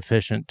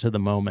insufficient to the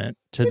moment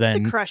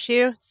to crush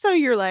you. So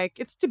you're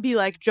it's to be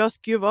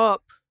just give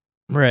up.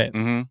 Right.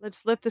 Mm-hmm.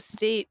 Let's let the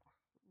state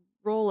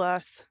roll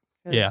us.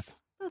 Yeah.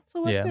 That's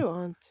what they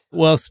want.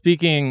 Well,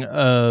 speaking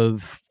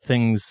of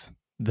things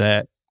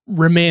that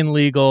remain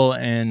legal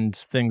and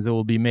things that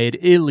will be made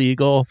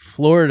illegal,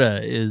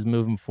 Florida is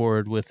moving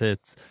forward with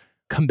its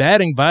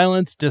Combating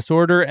Violence,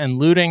 Disorder, and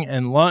Looting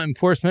and Law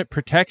Enforcement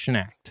Protection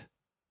Act.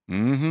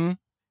 Mm-hmm.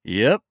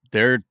 Yep.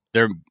 They're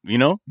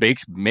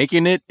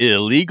making it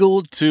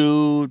illegal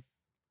to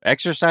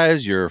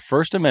exercise your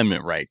First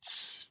Amendment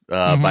rights.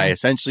 By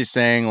essentially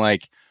saying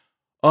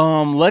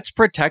let's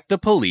protect the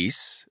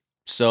police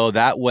so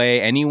that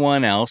way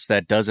anyone else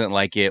that doesn't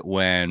like it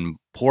when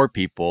poor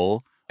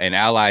people and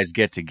allies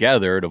get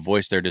together to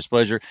voice their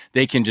displeasure,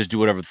 they can just do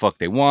whatever the fuck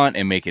they want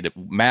and make it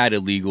mad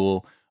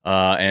illegal.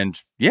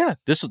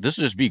 This will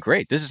just be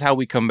great. This is how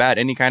we combat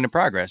any kind of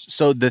progress.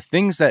 So the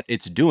things that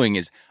it's doing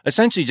is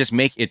essentially just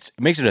makes it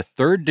a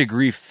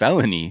third-degree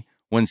felony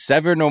when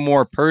 7 or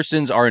more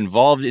persons are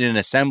involved in an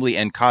assembly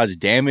and cause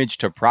damage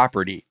to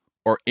property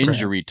or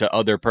injury to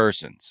other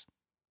persons.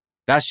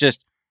 That's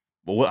just,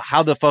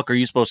 how the fuck are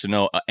you supposed to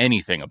know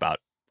anything about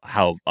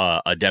how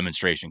a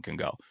demonstration can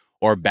go?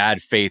 Or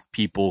bad faith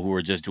people who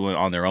are just doing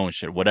on their own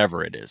shit,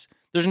 whatever it is.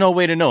 There's no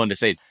way to know. And to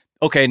say,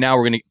 okay, now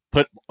we're going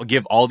to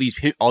give all these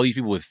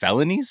people with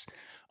felonies.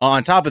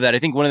 On top of that, I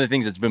think one of the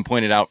things that's been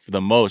pointed out for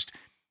the most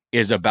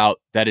is about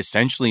that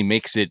essentially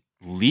makes it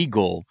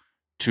legal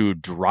to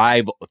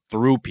drive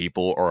through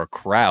people or a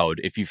crowd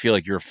if you feel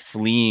like you're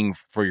fleeing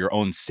for your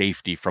own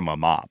safety from a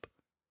mob,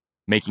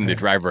 making the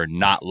driver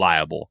not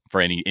liable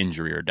for any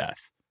injury or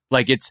death.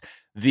 It's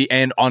the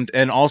end on,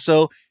 and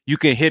also you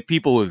can hit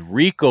people with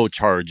RICO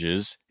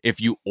charges if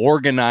you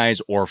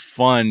organize or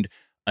fund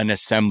an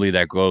assembly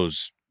that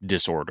goes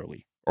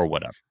disorderly or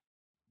whatever.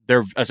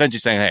 They're essentially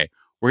saying, hey,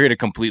 we're here to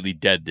completely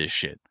dead this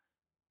shit.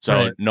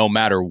 So no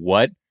matter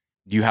what,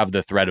 you have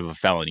the threat of a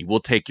felony.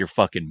 We'll take your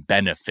fucking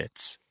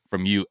benefits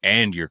from you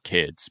and your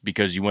kids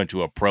because you went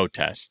to a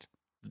protest.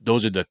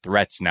 Those are the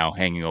threats now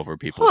hanging over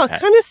people's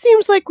heads. Kind of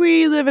seems like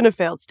we live in a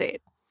failed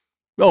state.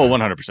 Oh,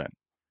 100%.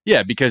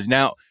 Yeah, because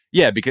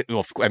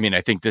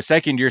I think the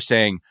second you're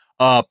saying,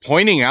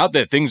 pointing out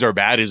that things are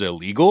bad is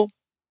illegal.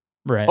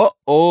 Right.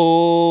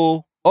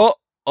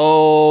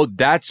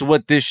 That's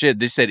what this shit,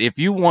 they said, if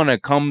you want to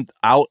come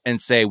out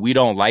and say we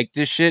don't like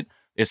this shit,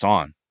 it's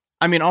on.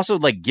 I mean, also,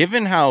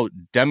 given how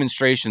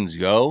demonstrations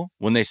go,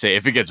 when they say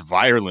if it gets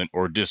violent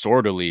or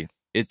disorderly,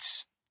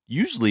 it's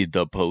usually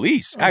the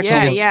police.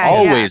 Actually, it's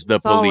always the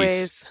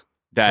police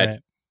that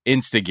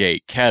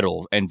instigate,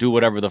 kettle, and do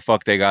whatever the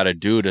fuck they got to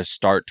do to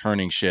start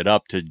turning shit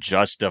up to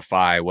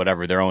justify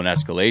whatever their own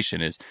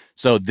escalation is.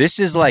 So this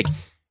is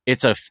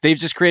they've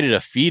just created a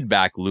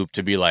feedback loop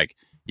to be like,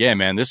 yeah,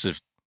 man, this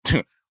is,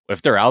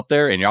 if they're out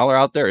there and y'all are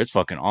out there, it's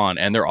fucking on.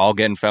 And they're all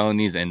getting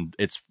felonies and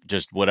it's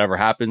just whatever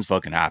happens,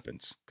 fucking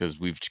happens. Because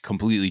we've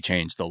completely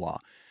changed the law.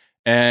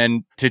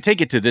 And to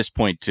take it to this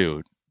point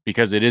too,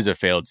 because it is a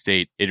failed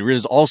state,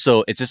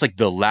 it's just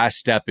the last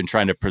step in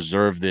trying to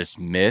preserve this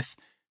myth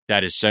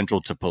that is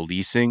central to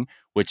policing,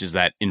 which is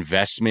that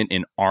investment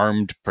in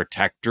armed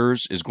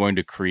protectors is going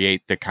to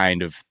create the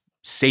kind of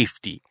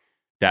safety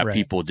that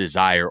people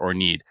desire or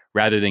need,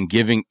 rather than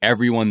giving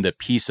everyone the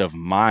peace of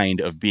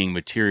mind of being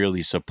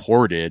materially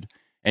supported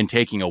and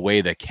taking away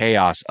the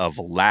chaos of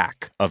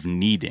lack, of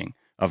needing,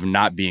 of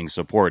not being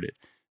supported.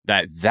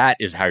 That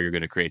is how you're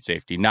going to create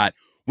safety, not,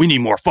 we need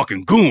more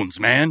fucking goons,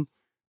 man.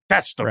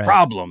 That's the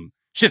problem.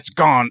 Shit's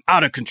gone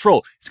out of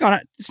control. It's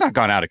not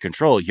gone out of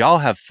control. Y'all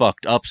have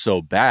fucked up so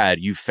bad.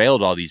 You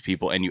failed all these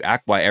people, and you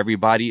act why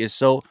everybody is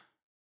so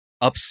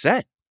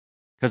upset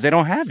because they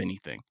don't have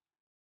anything.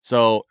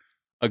 So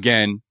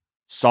again,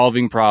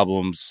 solving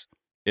problems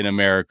in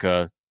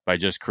America by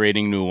just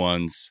creating new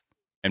ones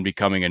and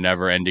becoming a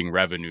never-ending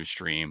revenue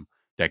stream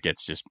that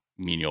gets just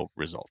menial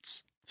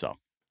results. So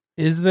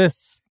is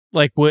this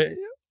like what?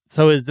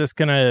 So is this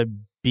going to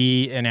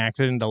be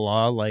enacted into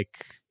law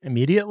like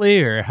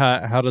immediately, or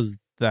how does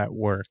that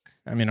work?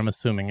 I mean, I'm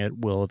assuming it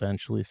will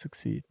eventually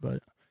succeed, but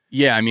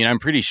yeah, I mean, I'm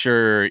pretty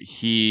sure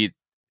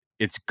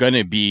it's going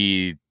to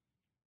be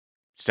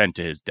sent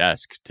to his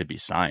desk to be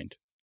signed.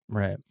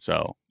 right.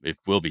 So it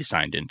will be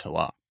signed into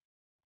law.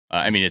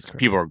 I mean, That's it's crazy.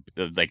 people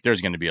are like,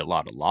 there's going to be a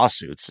lot of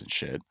lawsuits and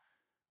shit.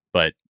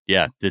 But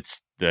yeah,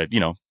 it's the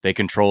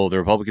the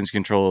Republicans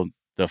control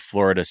the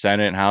Florida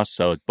Senate and House,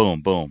 so it's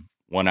boom, boom,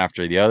 one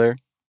after the other.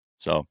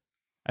 So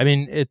I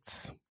mean,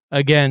 it's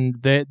again,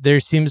 there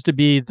seems to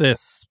be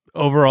this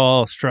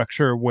overall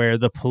structure where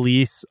the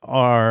police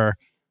are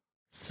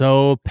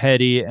so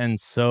petty and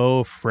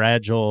so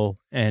fragile,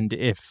 and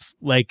if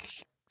like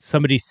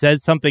somebody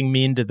says something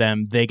mean to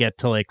them, they get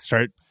to like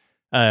start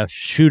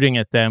shooting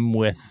at them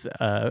with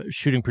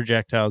shooting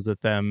projectiles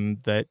at them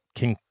that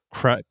can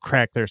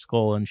crack their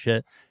skull and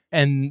shit.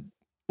 And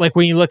like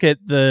when you look at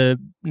the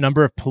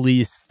number of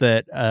police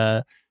that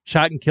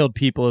shot and killed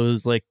people, it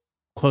was like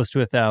close to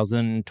 1,000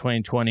 in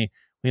 2020.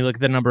 When you look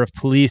at the number of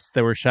police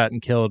that were shot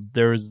and killed,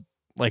 there was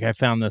like, I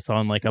found this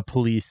on like a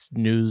police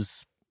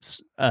news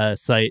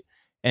site,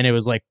 and it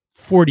was like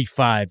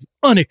 45.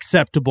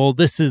 Unacceptable.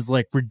 This is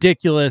like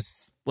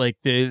ridiculous. Like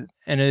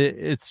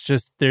it's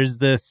just, there's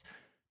this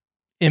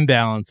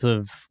imbalance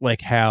of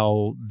like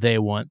how they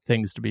want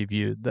things to be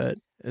viewed that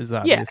is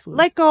obviously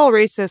like all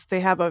racists, they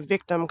have a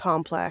victim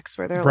complex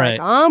where they're Right.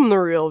 like, I'm the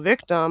real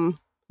victim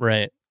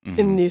right.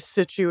 in this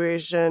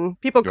situation.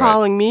 People Right.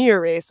 calling me a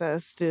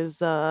racist is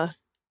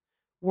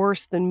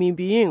worse than me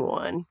being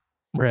one.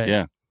 Right.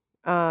 yeah,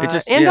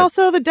 And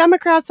also the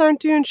Democrats aren't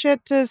doing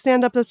shit to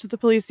stand up to the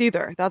police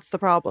either. That's the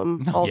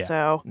problem. No.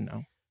 Also,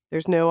 No.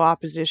 there's no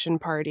opposition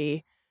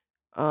party.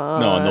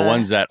 no, and the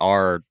ones that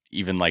are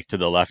even like to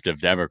the left of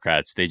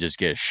Democrats, they just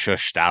get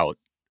shushed out,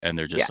 and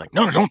they're just Yeah. like,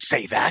 no, don't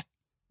say that.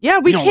 Yeah,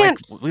 we can't.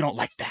 We don't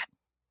like that.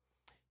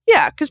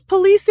 Yeah, because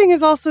policing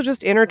is also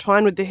just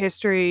intertwined with the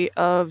history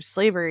of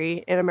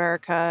slavery in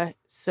America.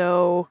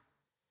 So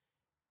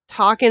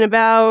talking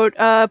about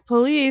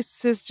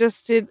police is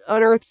just, it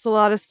unearths a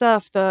lot of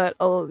stuff that,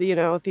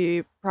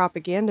 the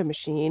propaganda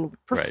machine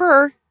would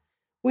prefer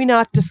we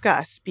not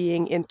discuss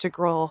being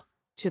integral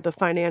to the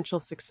financial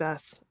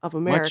success of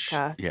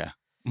America.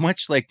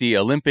 Much like the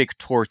Olympic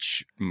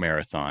torch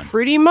marathon.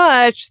 Pretty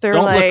much, they're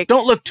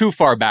Don't look too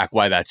far back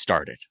why that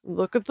started.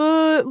 look at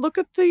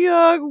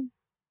the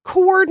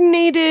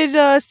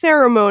coordinated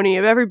ceremony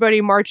of everybody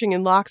marching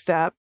in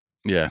lockstep.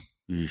 Yeah.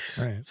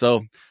 Right.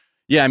 So,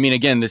 yeah, I mean,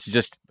 again, this is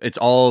just,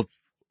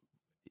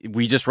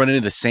 we just run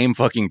into the same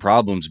fucking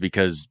problems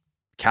because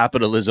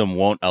capitalism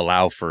won't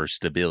allow for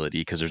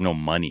stability because there's no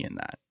money in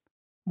that.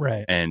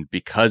 Right. And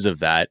because of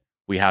that,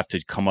 we have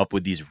to come up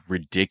with these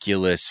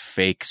ridiculous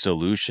fake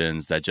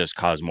solutions that just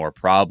cause more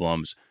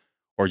problems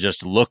or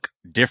just look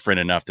different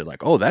enough that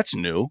like, oh, that's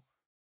new.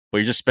 But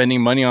you're just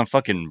spending money on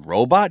fucking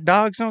robot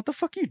dogs? Now, what the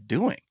fuck are you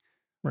doing?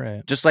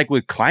 Right. Just like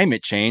with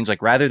climate change,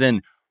 like rather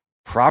than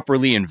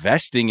properly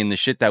investing in the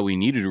shit that we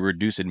needed to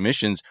reduce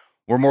emissions,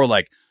 we're more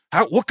like,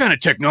 what kind of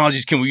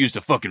technologies can we use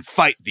to fucking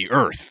fight the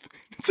earth?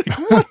 It's like,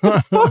 what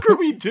the fuck are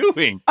we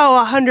doing?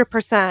 Oh,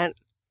 100%.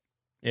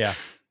 Yeah.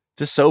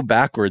 Just so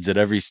backwards at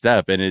every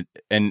step.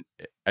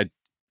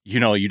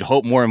 You'd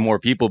hope more and more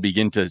people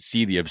begin to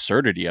see the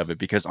absurdity of it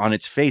because on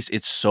its face,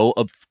 it's so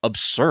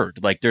absurd.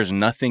 Like there's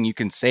nothing you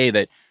can say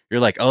that you're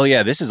like, oh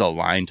yeah, this is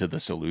aligned to the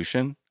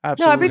solution.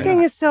 Absolutely No, everything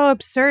not. is so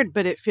absurd,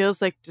 but it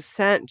feels like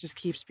dissent just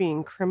keeps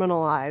being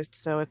criminalized.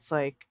 So it's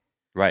like,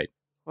 Right.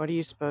 what are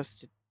you supposed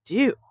to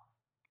do?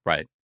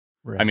 Right.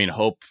 Right. I mean,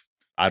 hope,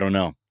 I don't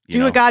know.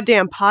 Do a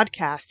goddamn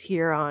podcast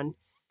here on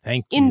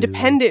Thank you.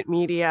 independent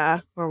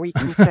media where we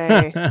can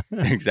say,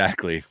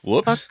 Exactly.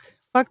 Whoops.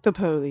 fuck the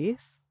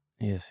police.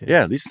 Yes.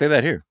 Yeah, at least say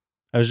that here.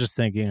 I was just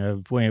thinking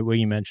of when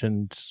you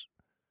mentioned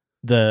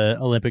the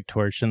Olympic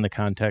torch in the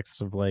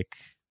context of like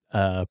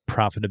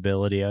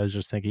profitability. I was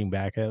just thinking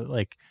back at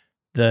like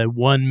the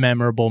one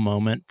memorable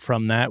moment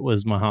from that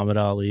was Muhammad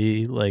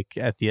Ali, like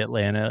at the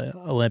Atlanta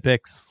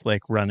Olympics,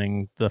 like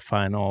running the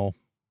final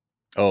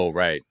Oh,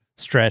 right.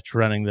 stretch,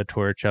 running the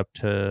torch up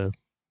to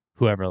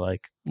whoever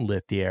like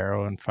lit the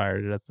arrow and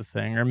fired it at the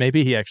thing. Or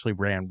maybe he actually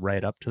ran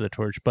right up to the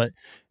torch. But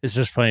it's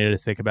just funny to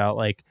think about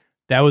like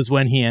that was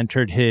when he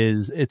entered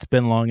it's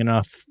been long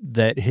enough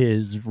that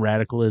his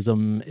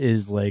radicalism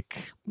is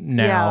like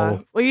now. Yeah.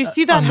 Well, you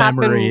see that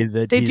happen.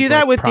 That they he's, do that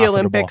like, with profitable. the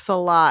Olympics a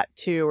lot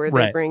too, where they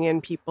Right. bring in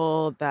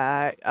people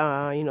that,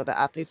 the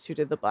athletes who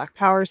did the Black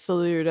Power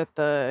salute at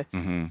the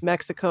Mm-hmm.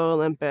 Mexico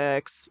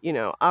Olympics.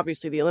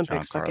 Obviously the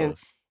Olympics John fucking Carlos.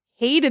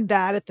 hated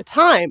that at the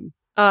time.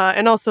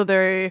 And also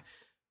their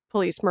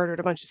police murdered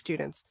a bunch of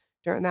students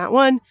during that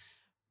one.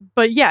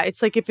 But yeah,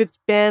 it's like if it's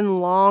been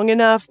long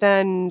enough,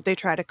 then they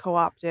try to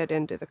co-opt it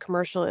into the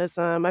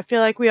commercialism. I feel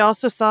like we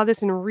also saw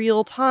this in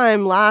real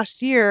time last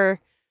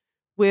year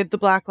with the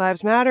Black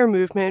Lives Matter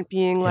movement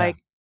being Yeah. like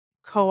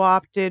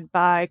co-opted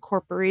by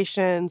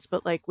corporations,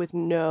 but like with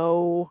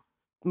no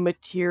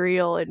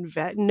material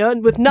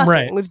none with nothing,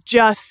 Right. with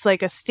just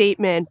like a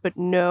statement, but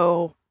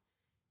no,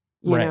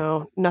 you Right.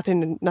 know,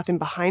 nothing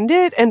behind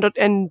it,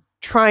 and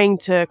trying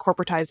to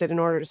corporatize it in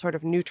order to sort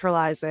of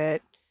neutralize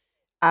it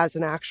as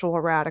an actual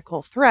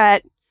radical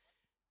threat.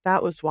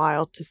 That was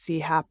wild to see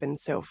happen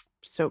so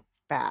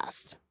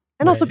fast.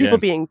 And also Right. people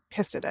Yeah. being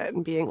pissed at it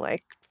and being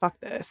like, fuck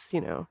this,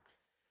 you know.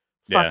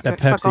 Yeah. That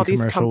Fuck all Pepsi these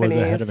commercial was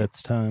companies. ahead of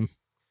its time.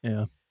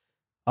 Yeah.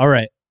 All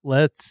right.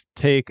 Let's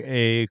take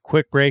a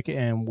quick break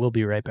and we'll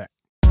be right back.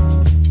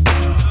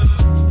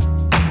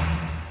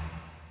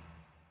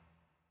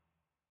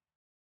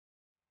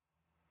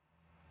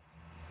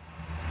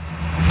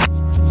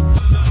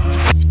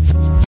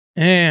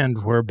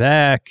 And we're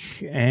back,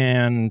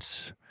 and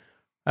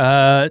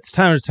it's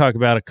time to talk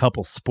about a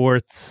couple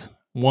sports.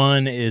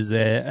 One is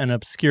an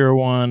obscure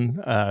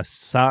one,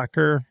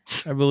 soccer,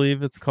 I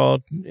believe it's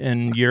called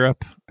in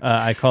Europe.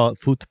 I call it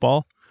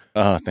football.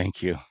 Oh,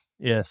 thank you.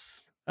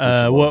 Yes.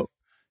 Football.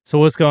 So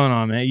what's going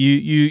on, man?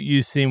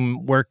 You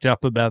seem worked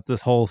up about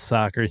this whole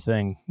soccer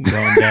thing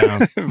going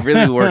down.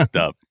 Really worked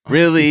up.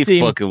 Really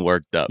fucking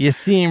worked up. You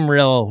seem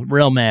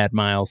real mad,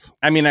 Miles.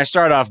 I mean, I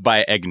start off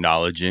by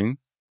acknowledging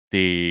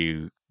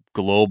the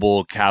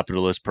global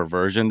capitalist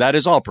perversion that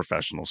is all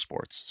professional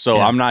sports. So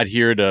Yeah. I'm not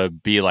here to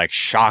be like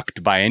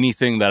shocked by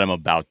anything that I'm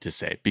about to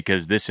say,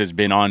 because this has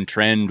been on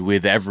trend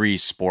with every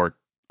sport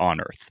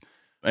on earth,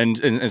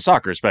 and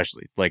soccer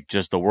especially. Like,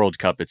 just the World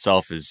Cup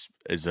itself is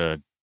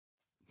a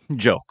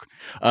joke.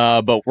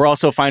 But we're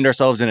also find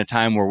ourselves in a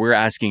time where we're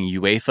asking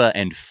UEFA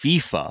and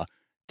FIFA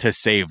to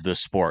save the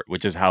sport,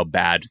 which is how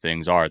bad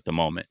things are at the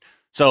moment.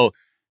 So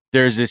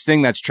there's this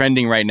thing that's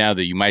trending right now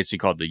that you might see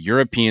called the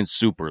European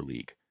Super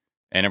League.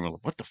 And everyone's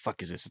like, what the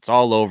fuck is this? It's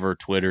all over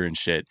Twitter and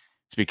shit.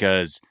 It's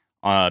because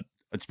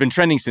it's been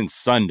trending since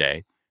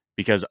Sunday,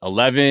 because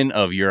 11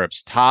 of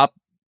Europe's top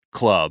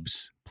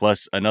clubs,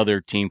 plus another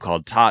team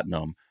called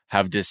Tottenham,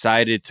 have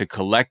decided to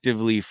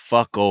collectively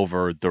fuck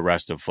over the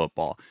rest of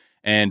football.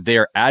 And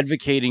they're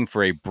advocating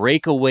for a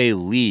breakaway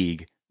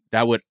league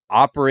that would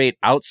operate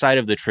outside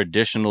of the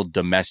traditional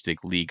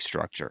domestic league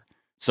structure.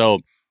 So,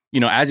 you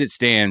know, as it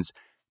stands,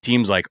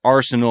 teams like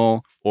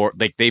Arsenal, or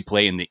like, they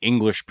play in the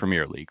English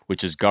Premier League,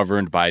 which is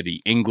governed by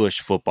the English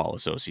Football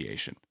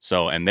Association.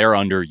 So, and they're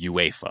under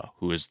UEFA,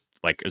 who is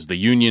the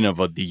union of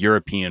the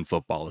European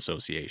football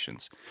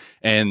associations.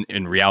 And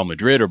in Real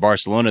Madrid or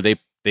Barcelona,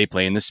 they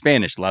play in the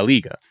Spanish La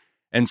Liga.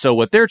 And so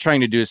what they're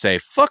trying to do is say,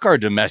 fuck our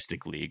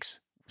domestic leagues.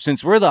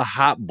 Since we're the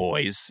hot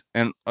boys,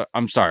 and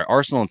I'm sorry,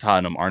 Arsenal and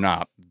Tottenham are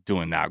not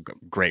doing that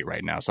great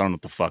right now. So I don't know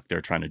what the fuck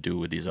they're trying to do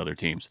with these other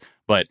teams.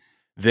 But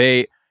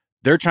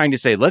they're trying to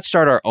say, let's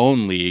start our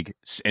own league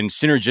and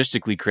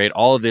synergistically create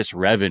all of this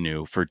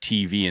revenue for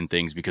TV and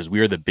things, because we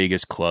are the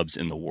biggest clubs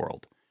in the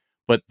world.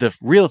 But the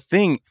real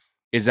thing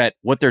is that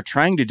what they're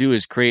trying to do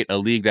is create a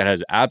league that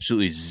has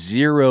absolutely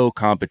zero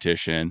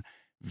competition,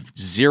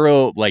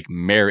 zero like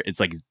merit. It's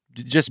like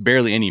just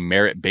barely any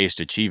merit-based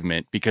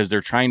achievement, because they're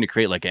trying to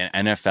create like an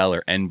NFL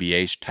or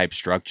NBA type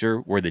structure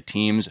where the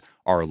teams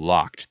are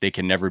locked. They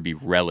can never be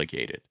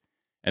relegated.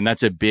 And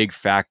that's a big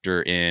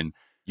factor in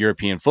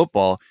European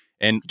football.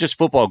 And just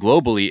football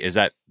globally, is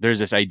that there's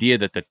this idea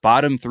that the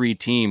bottom three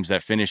teams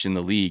that finish in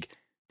the league,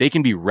 they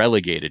can be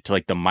relegated to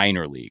like the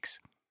minor leagues.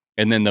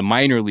 And then the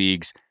minor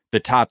leagues, the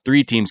top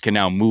three teams can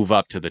now move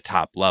up to the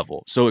top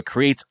level. So it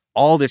creates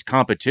all this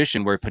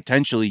competition where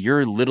potentially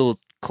your little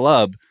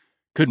club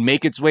could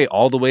make its way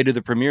all the way to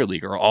the Premier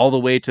League, or all the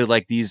way to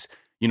like these,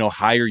 you know,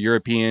 higher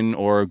European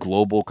or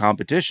global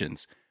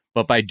competitions.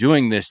 But by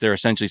doing this, they're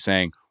essentially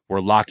saying, we're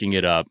locking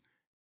it up.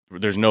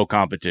 There's no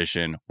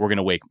competition. We're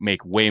going to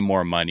make way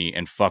more money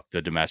and fuck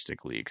the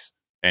domestic leagues.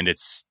 And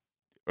it's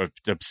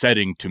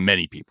upsetting to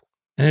many people.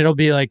 And it'll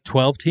be like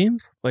 12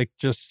 teams? Like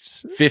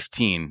just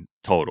 15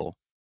 total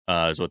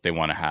is what they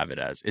want to have it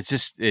as. It's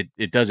just,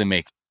 it doesn't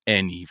make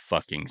any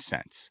fucking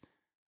sense.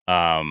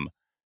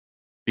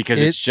 Because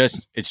it's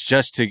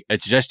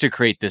just to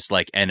create this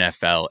like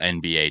NFL,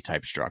 NBA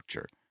type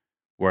structure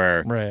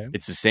where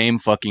it's the same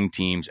fucking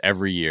teams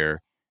every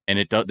year.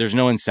 And there's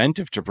no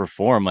incentive to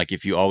perform. Like,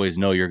 if you always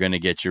know you're going to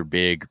get your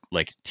big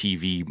like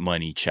TV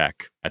money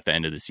check at the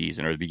end of the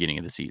season or the beginning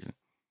of the season.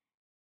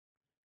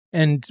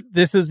 And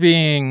this is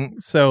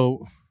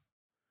so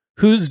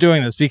who's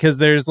doing this? Because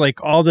there's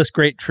like all this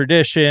great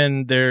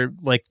tradition. They're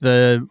like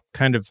the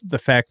kind of the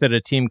fact that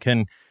a team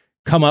can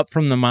come up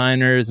from the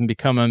minors and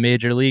become a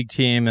major league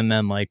team, and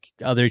then like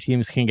other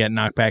teams can get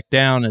knocked back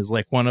down, is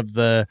like one of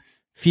the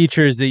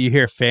features that you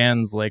hear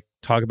fans like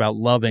talk about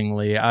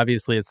lovingly.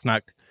 Obviously, it's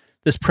not.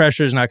 This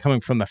pressure is not coming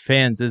from the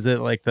fans. Is it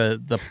like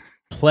the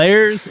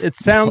players? It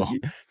sounds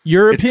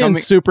European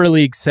Super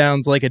League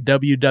sounds like a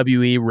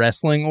WWE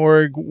wrestling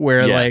org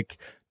where like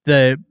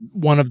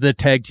one of the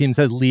tag teams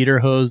has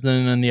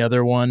lederhosen and the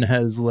other one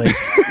has like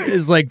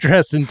is like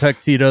dressed in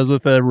tuxedos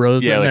with a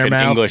rose in like their an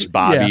mouth. English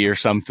Bobby or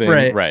something.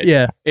 Right.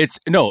 Yeah.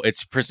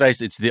 It's precise.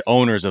 It's the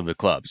owners of the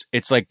clubs.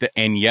 It's like the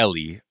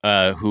Agnelli,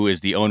 who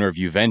is the owner of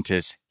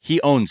Juventus.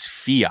 He owns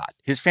Fiat.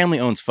 His family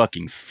owns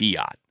fucking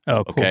Fiat.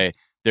 Oh, cool. Okay.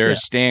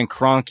 There's Stan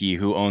Kroenke,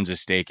 who owns a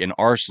stake in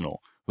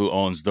Arsenal, who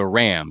owns the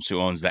Rams, who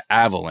owns the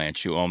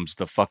Avalanche, who owns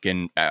the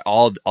fucking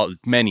all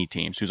many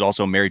teams, who's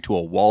also married to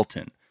a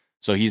Walton.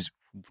 So he's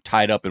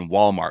tied up in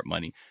Walmart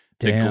money.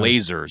 Damn. The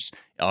Glazers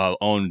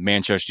own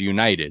Manchester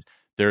United.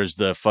 There's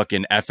the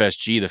fucking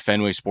FSG, the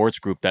Fenway Sports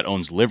Group, that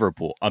owns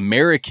Liverpool.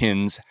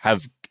 Americans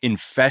have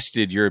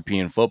infested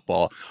European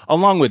football,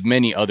 along with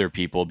many other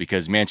people,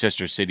 because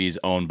Manchester City is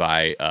owned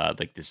by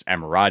like this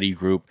Emirati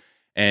group.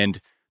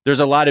 And there's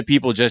a lot of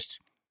people just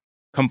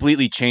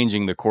completely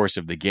changing the course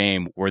of the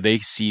game, where they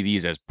see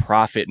these as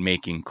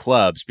profit-making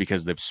clubs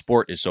because the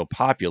sport is so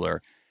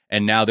popular.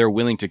 And now they're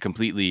willing to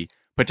completely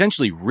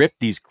potentially rip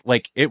these,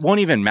 like, it won't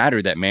even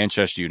matter that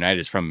Manchester United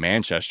is from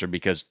Manchester,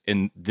 because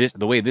in this,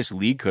 the way this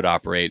league could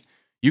operate,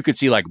 you could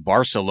see like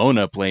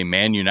Barcelona play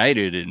Man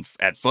United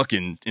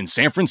in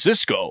San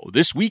Francisco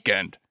this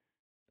weekend.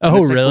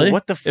 Oh, like, really? well,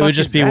 what the fuck? It would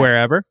just be that?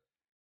 wherever.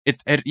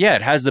 It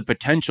has the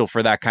potential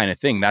for that kind of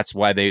thing. That's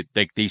why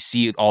they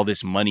see all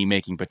this money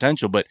making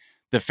potential, but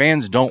the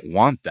fans don't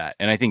want that.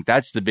 And I think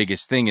that's the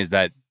biggest thing, is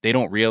that they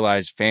don't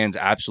realize fans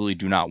absolutely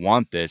do not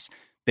want this.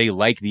 They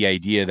like the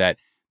idea that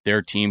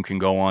their team can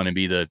go on and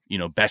be the,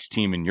 best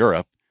team in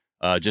Europe,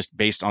 just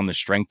based on the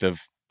strength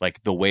of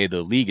like the way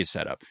the league is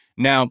set up.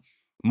 Now,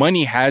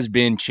 money has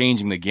been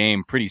changing the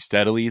game pretty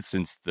steadily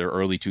since the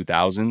early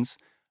 2000s,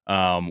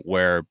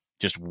 where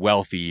just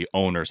wealthy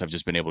owners have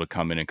just been able to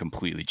come in and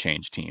completely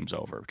change teams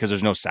over, because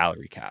there's no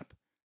salary cap.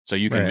 So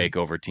you can make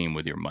over team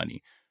with your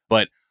money.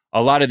 But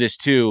a lot of this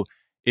too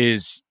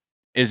is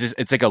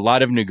it's like a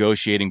lot of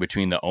negotiating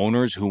between the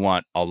owners, who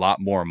want a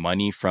lot more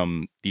money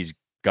from these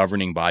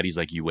governing bodies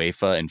like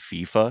UEFA and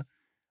FIFA.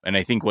 And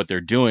I think what they're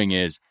doing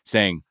is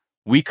saying,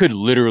 we could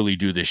literally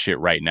do this shit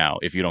right now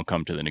if you don't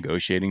come to the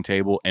negotiating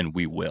table, and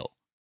we will.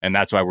 And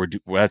that's why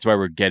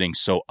we're getting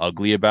so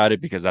ugly about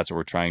it, because that's what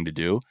we're trying to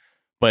do.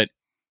 But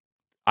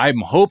I'm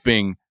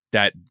hoping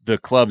that the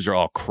clubs are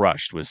all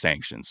crushed with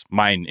sanctions,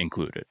 mine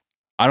included.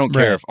 I don't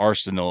care if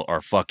Arsenal are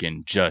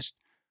fucking just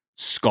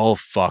skull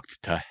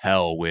fucked to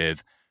hell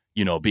with,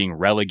 being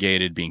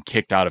relegated, being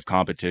kicked out of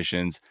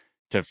competitions,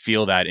 to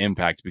feel that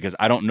impact, because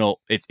I don't know,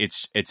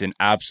 it's an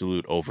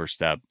absolute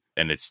overstep,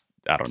 and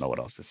I don't know what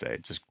else to say.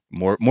 It's just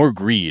more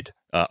greed,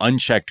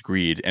 unchecked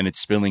greed, and it's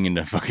spilling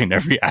into fucking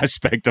every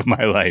aspect of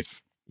my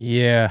life.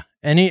 Yeah.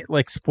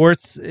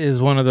 Sports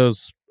is one of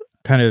those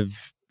kind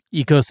of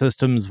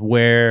ecosystems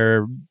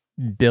where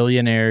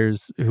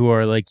billionaires who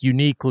are like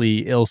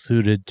uniquely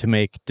ill-suited to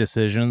make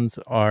decisions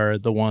are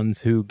the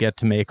ones who get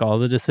to make all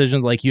the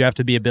decisions. Like, you have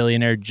to be a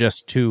billionaire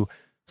just to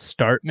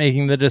start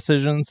making the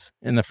decisions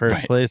in the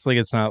first place. Like,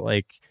 it's not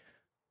like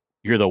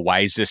you're the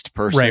wisest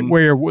person, right?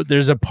 Where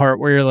there's a part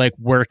where you're like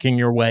working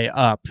your way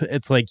up.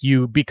 It's like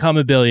you become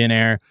a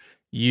billionaire,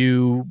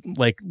 you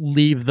like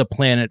leave the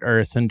planet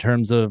Earth in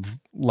terms of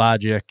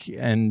logic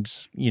and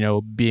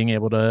being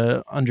able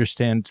to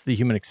understand the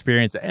human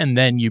experience, and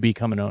then you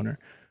become an owner.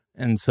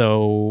 And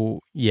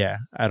so, yeah,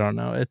 I don't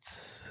know.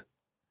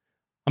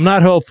 I'm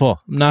not hopeful.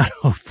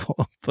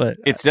 But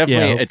it's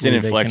definitely it's an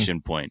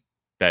inflection point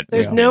that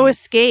there's no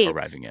escape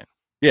arriving at.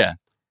 Yeah,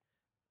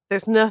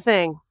 there's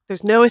nothing.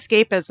 There's no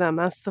escapism.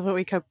 That's what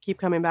we keep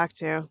coming back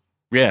to.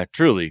 Yeah,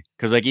 truly.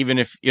 Because like, even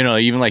if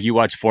even like you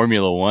watch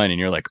Formula One and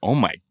you're like, oh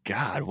my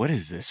God, what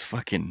is this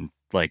fucking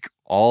like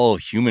all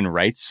human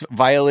rights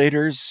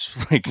violators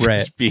like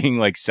just being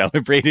like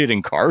celebrated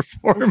in car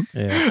form,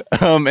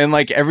 and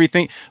like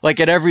everything, like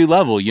at every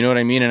level, you know what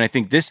I mean? And I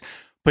think this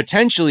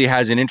potentially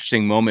has an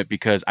interesting moment,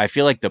 because I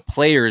feel like the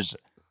players,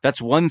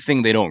 that's one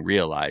thing they don't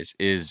realize,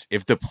 is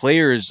if the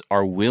players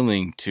are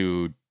willing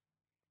to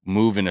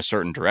move in a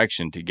certain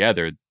direction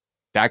together,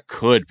 that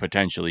could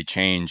potentially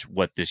change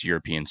what this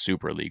European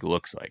Super League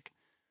looks like.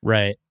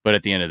 Right. But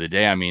at the end of the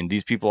day, I mean,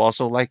 these people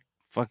also like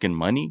fucking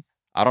money.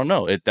 I don't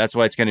know. That's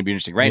why it's going to be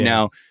interesting. Right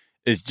now,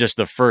 it's just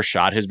the first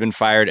shot has been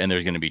fired, and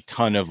there's going to be a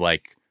ton of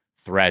like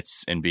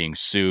threats and being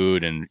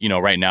sued. And,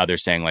 right now they're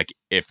saying like,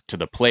 if to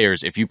the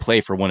players, if you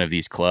play for one of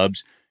these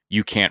clubs,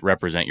 you can't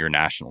represent your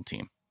national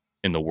team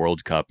in the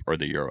World Cup or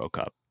the Euro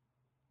Cup.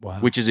 Wow.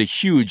 Which is a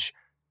huge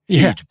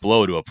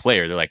blow to a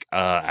player. They're like,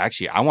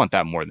 actually, I want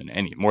that more than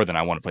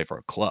I want to play for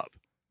a club.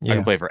 I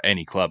can play for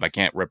any club. I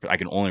can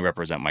only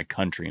represent my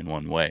country in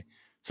one way.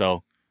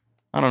 So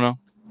I don't know.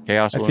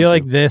 Chaos. I feel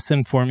like this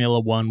and Formula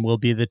One will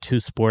be the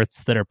two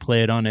sports that are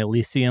played on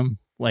Elysium.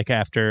 Like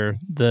after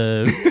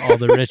all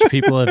the rich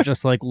people have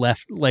just like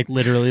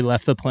literally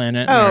left the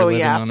planet. Oh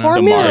yeah,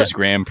 the Mars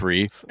Grand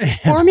Prix.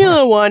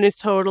 Formula One is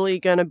totally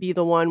gonna be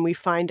the one we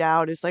find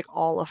out is like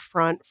all a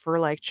front for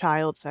like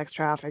child sex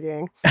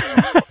trafficking.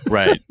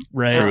 Right.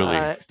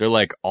 Truly, they're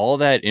like all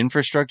that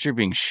infrastructure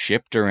being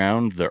shipped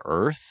around the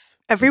Earth.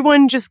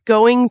 Everyone just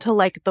going to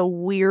like the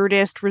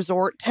weirdest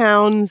resort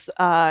towns,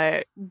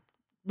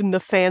 in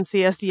the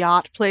fanciest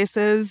yacht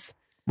places.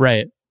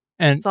 Right.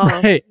 And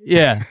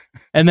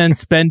and then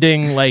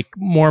spending like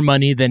more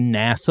money than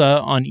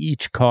NASA on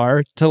each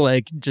car to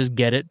like just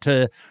get it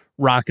to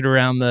rocket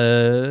around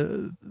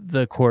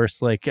the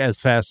course like as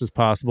fast as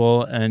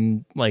possible,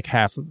 and like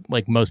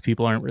most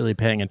people aren't really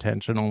paying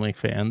attention, only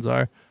fans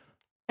are.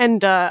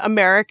 And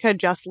America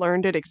just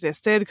learned it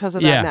existed because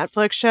of that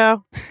Netflix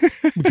show.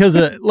 Because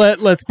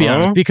let's be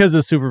honest, because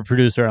of super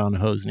producer Alan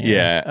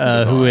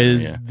Hosnier, who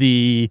is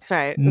the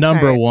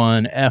number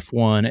one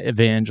F1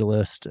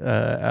 evangelist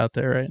out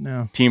there right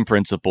now. Team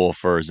principal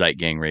for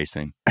Zeitgang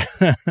Racing.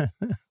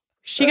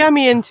 She got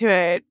me into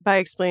it by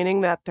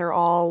explaining that they're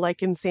all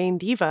like insane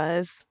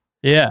divas.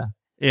 Yeah,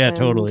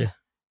 totally.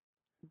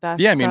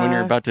 Yeah, I mean, when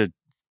you're about to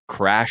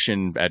crash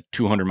at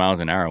 200 miles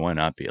an hour, why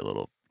not be a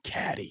little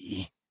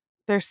catty?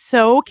 They're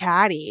so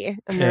catty,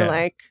 and they're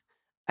like,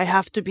 I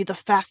have to be the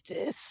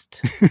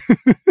fastest.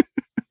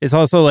 It's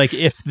also like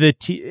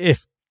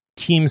if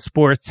team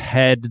sports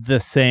had the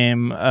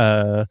same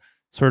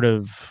sort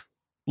of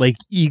like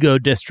ego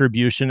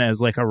distribution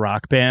as like a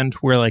rock band,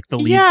 where like the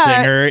lead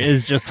singer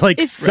is just like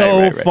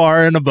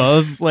far and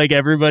above like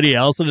everybody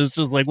else, and it's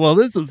just like, well,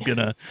 this is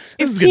gonna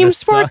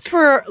sports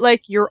were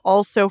like you're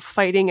also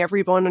fighting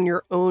everyone on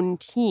your own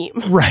team,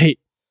 right?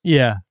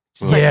 Yeah.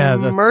 Like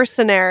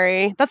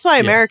mercenary. That's why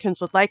Americans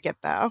would like it,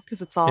 though,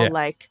 because it's all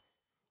like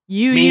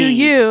you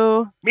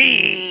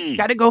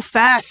gotta go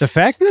fast. The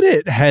fact that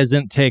it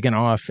hasn't taken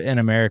off in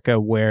America,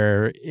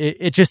 where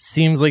it just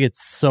seems like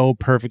it's so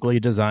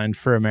perfectly designed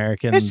for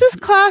Americans. It's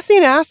just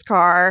classy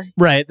NASCAR,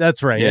 right?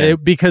 That's right.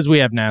 Because we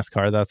have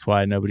NASCAR, that's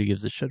why nobody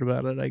gives a shit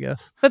about it, I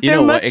guess. But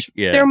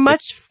they're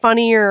much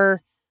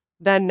funnier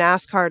than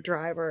NASCAR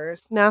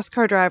drivers.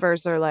 NASCAR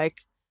drivers are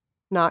like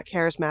not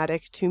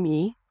charismatic to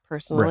me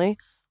personally. Right.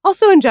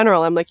 Also, in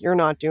general, I'm like, you're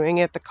not doing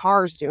it. The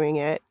car's doing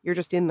it. You're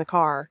just in the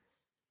car.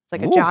 It's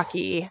like a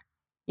jockey,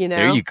 you know?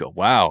 There you go.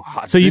 Wow.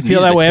 So you feel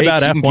that way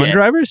about F1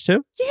 drivers,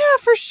 too? Yeah,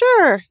 for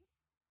sure.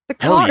 The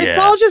car, it's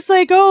all just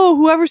like,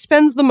 whoever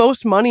spends the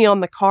most money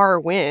on the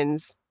car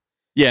wins.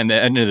 Yeah, and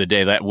at the end of the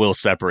day, that will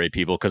separate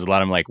people, because a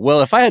lot of them are like,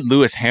 well, if I had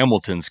Lewis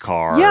Hamilton's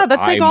car, that's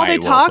like all they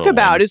talk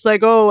about. It's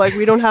like, like,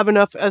 we don't have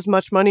as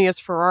much money as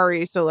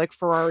Ferrari, so like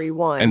Ferrari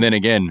won. And then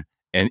again,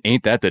 and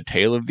ain't that the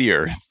tail of the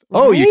earth?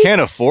 Right? Oh, you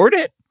can't afford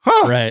it?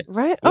 Huh. Right.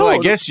 Well, I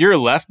guess you're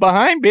left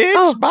behind,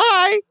 bitch.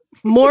 Bye.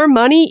 More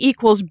money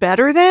equals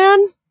better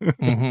than?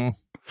 Mm-hmm.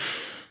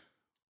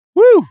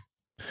 Woo.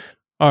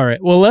 All right.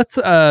 Well, let's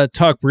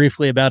talk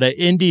briefly about an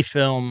indie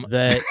film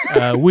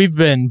that we've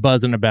been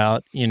buzzing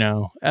about. You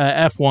know,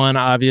 F1,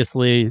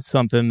 obviously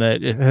something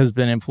that has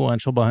been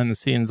influential behind the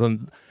scenes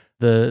on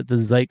the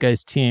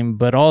Zeitgeist team,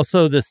 but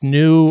also this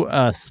new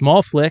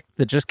small flick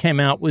that just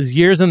came out, was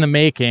years in the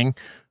making,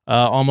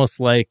 almost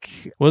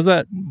like, was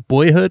that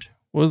Boyhood?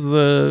 Was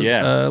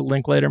the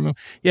Linklater movie?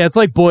 Yeah, it's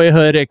like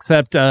Boyhood,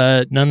 except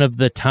none of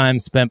the time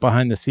spent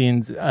behind the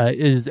scenes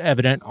is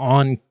evident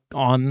on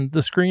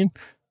the screen.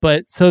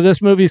 But so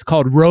this movie is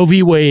called Roe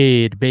v.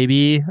 Wade,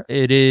 baby.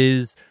 It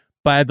is,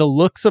 by the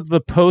looks of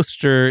the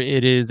poster,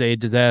 it is a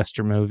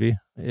disaster movie.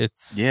 It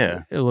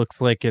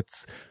looks like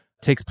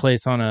takes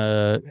place on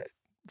a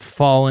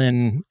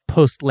fallen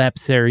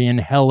post-lapsarian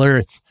hell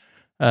Earth.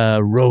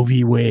 Roe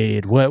v.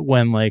 Wade,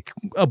 when like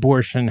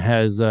abortion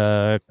has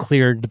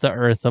cleared the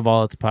earth of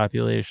all its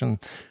population.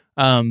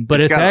 But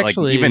it's got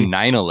actually like even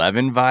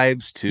 9/11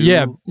 vibes too.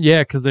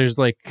 Yeah, because there's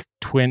like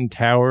twin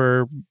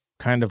tower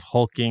kind of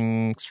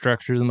hulking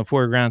structures in the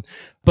foreground.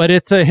 But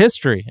it's a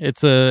history. It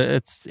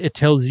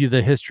tells you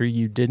the history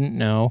you didn't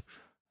know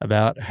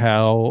about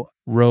how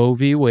Roe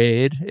v.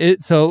 Wade.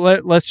 So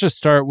let's just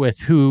start with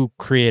who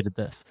created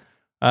this.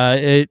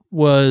 It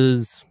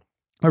was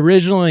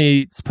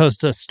originally supposed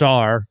to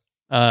star,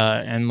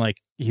 and like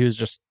he was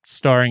just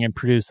starring and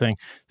producing,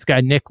 this guy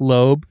Nick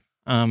Loeb,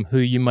 who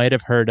you might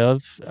have heard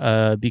of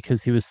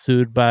because he was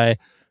sued by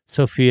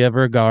Sofia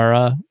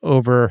Vergara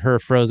over her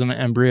frozen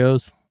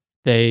embryos.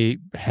 They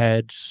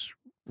had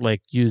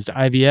like used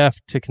IVF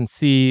to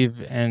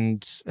conceive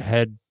and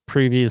had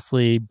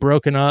previously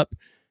broken up.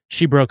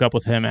 She broke up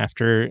with him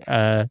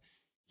after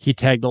he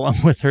tagged along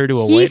with her to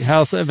a White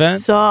House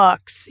event.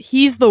 Sucks.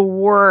 He's the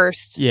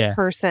worst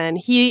person.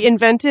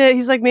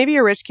 He's like maybe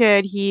a rich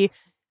kid. He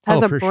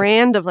has a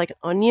brand of like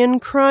onion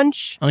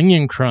crunch.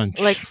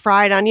 Like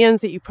fried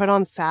onions that you put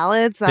on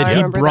salads. That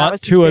he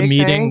brought to a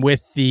meeting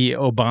with the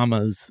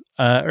Obamas.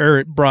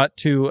 Or brought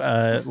to,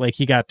 like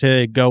he got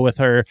to go with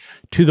her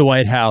to the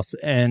White House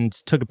and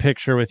took a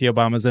picture with the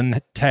Obamas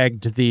and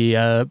tagged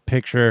the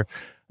picture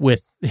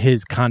with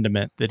his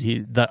condiment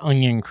the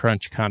onion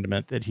crunch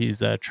condiment that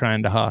he's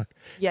trying to hawk.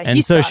 Yeah,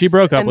 and so she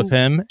broke up with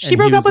him. She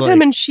broke up with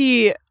him, and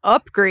she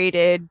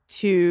upgraded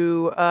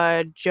to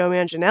Joe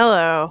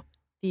Manganiello,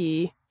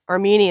 the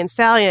Armenian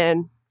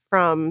stallion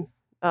from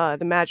the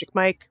Magic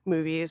Mike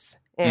movies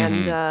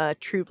and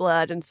True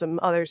Blood and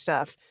some other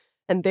stuff.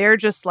 And they're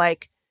just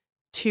like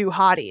two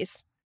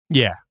hotties.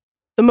 Yeah,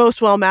 the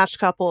most well-matched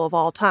couple of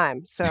all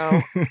time. So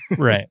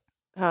right.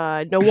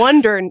 No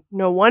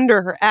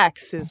wonder her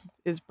ex is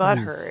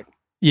butthurt.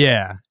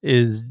 Yeah,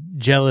 is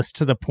jealous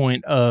to the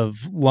point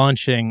of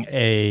launching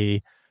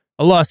a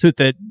lawsuit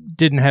that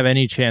didn't have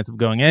any chance of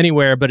going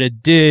anywhere, but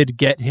it did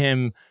get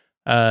him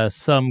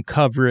some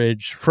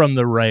coverage from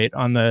the right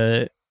on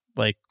the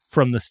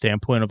from the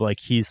standpoint of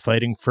he's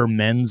fighting for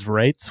men's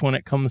rights when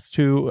it comes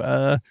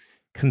to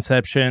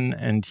conception,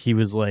 and he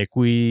was like,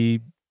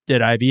 we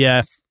did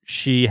IVF,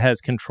 she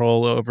has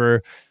control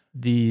over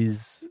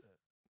these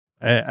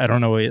I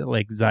don't know,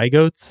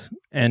 zygotes,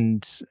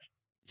 and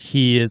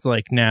he is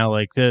now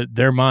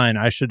they're mine.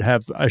 I should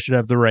have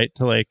the right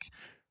to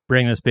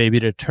bring this baby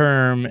to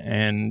term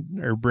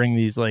or bring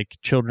these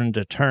children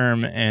to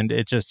term. And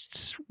it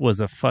just was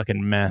a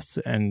fucking mess.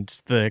 And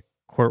the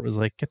court was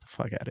like, get the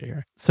fuck out of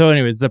here. So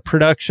anyways, the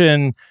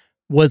production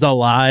was a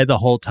lie the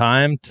whole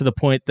time, to the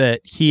point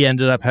that he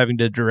ended up having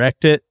to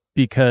direct it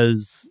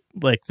because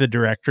the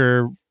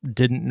director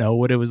didn't know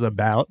what it was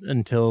about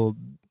until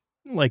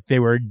they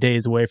were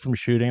days away from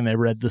shooting. They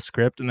read the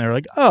script and they were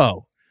like,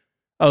 oh,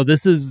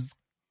 this is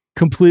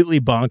completely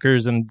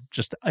bonkers and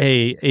just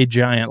a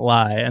giant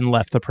lie, and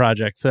left the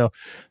project. So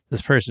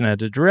this person had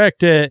to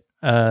direct it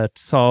to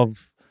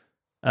solve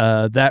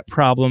that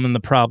problem, and the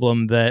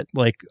problem that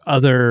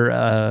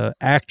other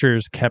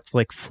actors kept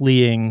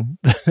fleeing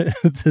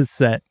the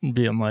set and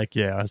being like,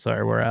 yeah,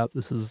 sorry, we're out.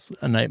 This is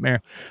a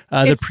nightmare.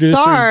 The producers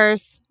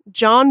stars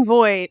John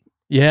Voight,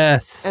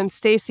 yes, and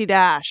Stacey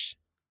Dash,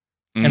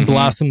 and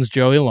Blossom's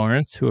Joey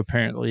Lawrence, who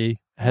apparently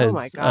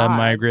has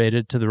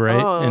migrated to the right.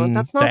 Oh,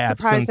 that's not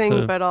surprising,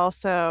 of, but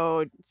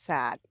also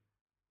sad.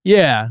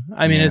 Yeah.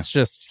 I mean, It's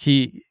just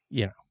he,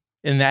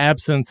 in the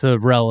absence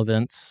of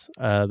relevance,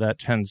 that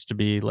tends to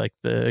be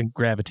the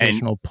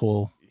gravitational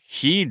pull.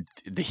 He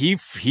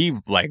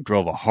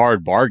drove a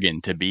hard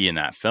bargain to be in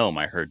that film,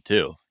 I heard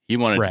too. He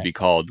wanted to be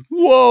called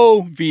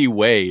Whoa v.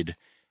 Wade.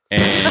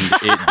 And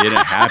it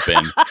didn't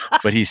happen,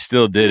 but he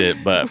still did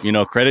it. But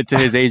credit to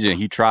his agent,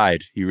 he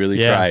tried. He really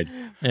tried.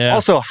 Yeah.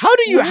 Also, how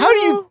do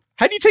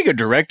you take a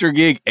director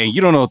gig and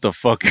you don't know what the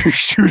fuck you're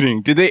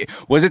shooting?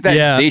 Was it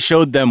that they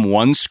showed them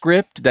one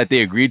script that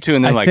they agreed to,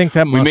 and then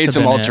we made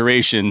some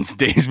alterations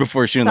days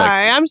before shooting?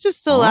 Sorry, I'm just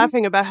still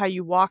laughing about how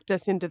you walked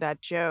us into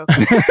that joke.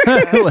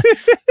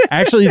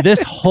 Actually,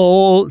 this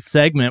whole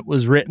segment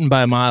was written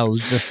by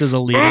Miles just as a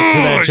lead up to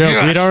that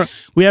joke.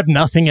 Yes. We have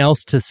nothing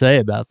else to say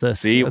about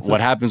this. See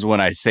what happens when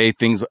I say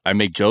things, I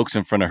make jokes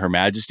in front of Her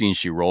Majesty and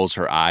she rolls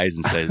her eyes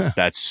and says,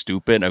 that's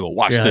stupid. And I go,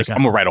 watch this. I'm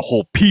going to write a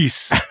whole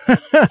piece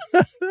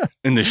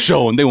in the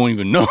show and they won't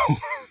even know.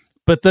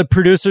 But the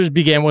producers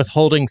began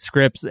withholding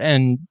scripts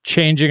and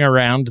changing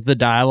around the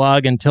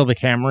dialogue until the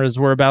cameras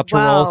were about to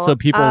roll, so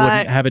people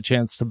wouldn't have a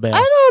chance to bail. I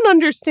don't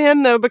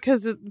understand, though,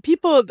 because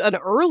an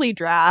early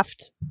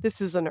draft,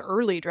 this is an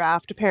early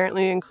draft,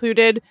 apparently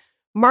included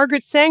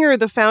Margaret Sanger,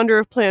 the founder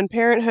of Planned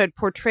Parenthood,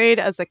 portrayed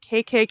as a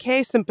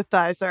KKK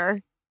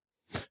sympathizer.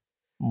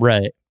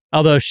 Right.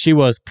 Although she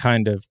was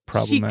kind of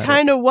problematic. She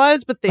kind of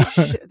was, but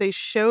they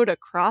showed a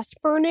cross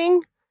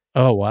burning.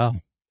 Oh, wow.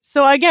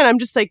 So again, I'm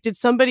just did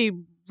somebody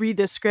read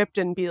the script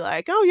and be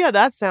like, oh yeah,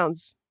 that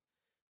sounds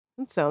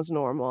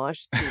normal. I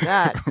should see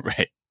that.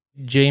 Right.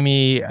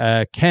 Jamie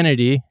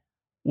Kennedy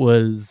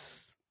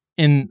was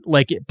in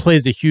it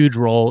plays a huge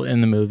role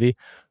in the movie,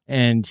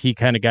 and he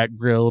kind of got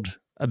grilled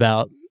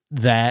about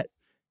that,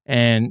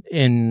 and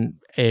in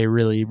a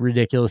really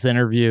ridiculous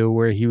interview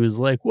where he was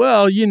like,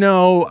 well,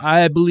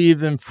 I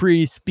believe in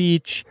free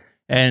speech,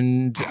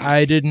 and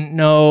I didn't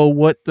know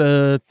what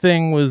the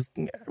thing was,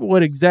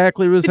 what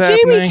exactly was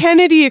happening. The Jamie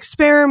Kennedy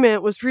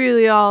experiment was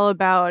really all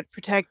about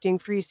protecting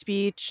free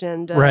speech.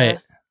 And right.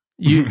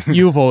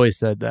 You've always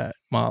said that,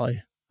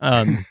 Molly.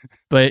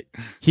 But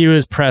he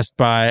was pressed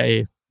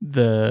by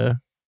the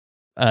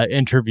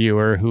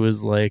interviewer who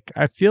was like,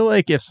 I feel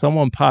like if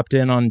someone popped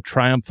in on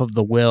Triumph of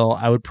the Will,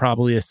 I would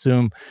probably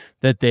assume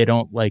that they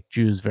don't like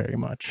Jews very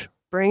much.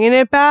 Bringing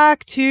it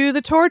back to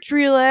the torch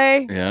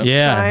relay.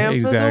 Yeah, Triumph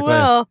exactly. of the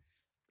Will.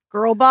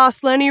 Girl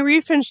boss Leni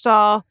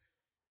Riefenstahl.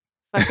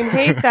 Fucking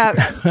hate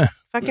that.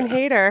 Fucking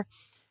hate her.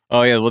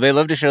 Oh yeah, well they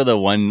love to show the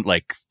one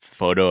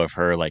photo of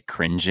her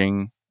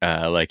cringing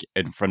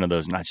in front of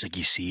those nuts.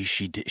 You see,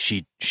 she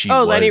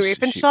Leni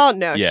Riefenstahl?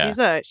 No,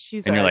 yeah.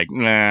 she's and you're like,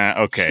 nah,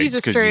 okay. She's a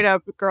straight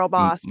up girl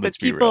boss. But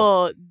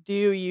people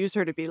do do use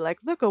her to be like,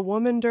 look, a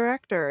woman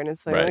director. And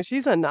it's like,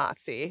 she's a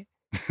Nazi.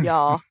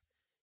 Y'all.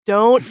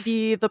 Don't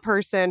be the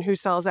person who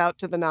sells out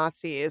to the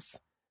Nazis.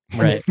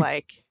 Right.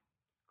 It's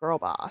girl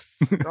boss.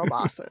 Girl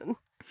bossin'.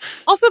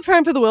 Also,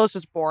 Triumph of the Will is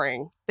just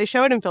boring. They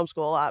show it in film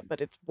school a lot,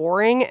 but it's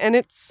boring and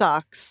it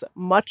sucks.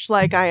 Much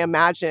like I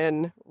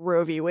imagine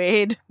Roe v.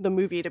 Wade, the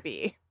movie, to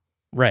be.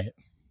 Right.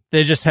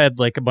 They just had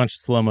a bunch of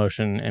slow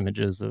motion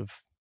images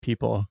of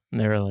people, and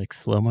they were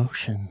slow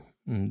motion,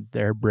 and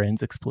their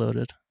brains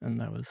exploded. And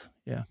that was,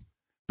 yeah.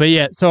 But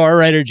yeah, so our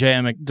writer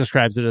Jam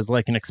describes it as an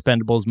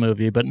Expendables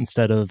movie, but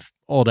instead of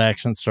old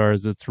action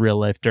stars, it's real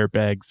life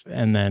dirtbags,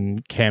 and then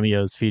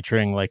cameos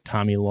featuring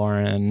Tommy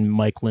Lauren,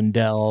 Mike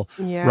Lindell,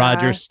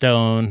 Roger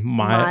Stone,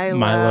 Milo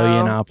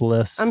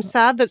Yiannopoulos. I'm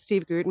sad that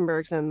Steve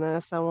Guttenberg's in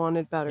this. I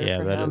wanted better for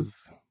him. Yeah, that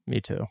is me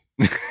too.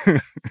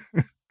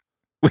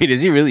 Wait,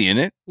 is he really in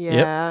it?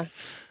 Yeah. Yep.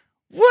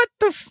 What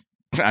the?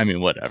 I mean,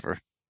 whatever.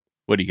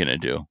 What are you gonna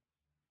do?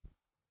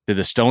 Did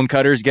the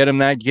Stonecutters get him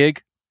that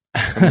gig?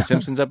 from the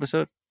Simpsons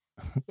episode?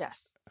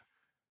 Yes.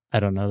 I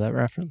don't know that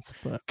reference,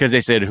 but Because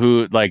they said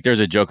there's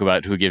a joke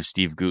about who gives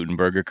Steve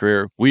Gutenberg a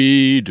career.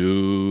 We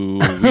do.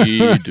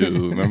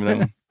 Remember that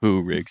one?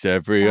 Who rigs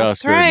every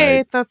That's Oscar right.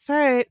 night? That's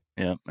right.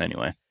 Yeah.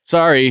 Anyway,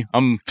 sorry,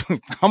 I'm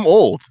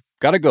old.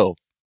 Gotta go.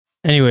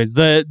 anyways,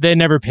 they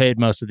never paid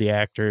most of the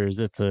actors.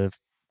 It's a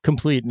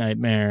complete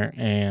nightmare,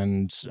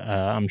 and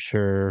I'm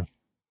sure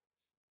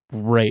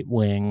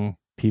right-wing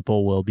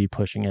people will be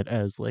pushing it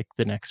as like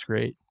the next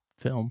great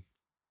film.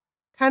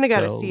 Kind of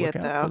got to So see look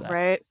it, out for though, that.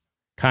 right?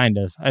 Kind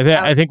of.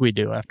 I think we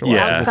do after a while.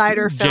 Yeah. Just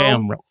Outsider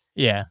film.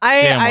 Jam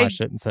I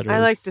watched it instead of I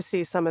like to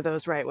see some of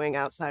those right-wing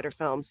outsider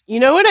films. You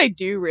know what I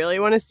do really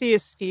want to see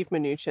is Steve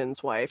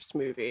Mnuchin's wife's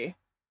movie.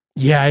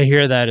 Yeah, I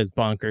hear that is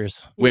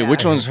bonkers. Wait, Yeah.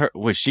 which one's her?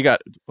 Was she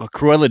got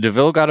Cruella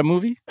DeVille got a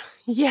movie?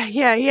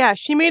 Yeah.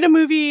 She made a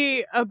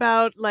movie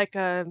about like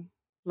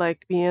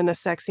being a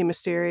sexy,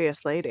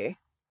 mysterious lady.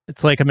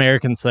 It's like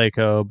American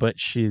Psycho,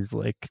 but she's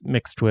like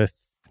mixed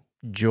with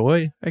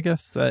Joy, I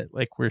guess, that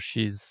like where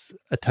she's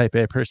a type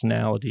A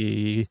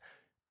personality,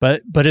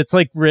 but it's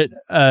like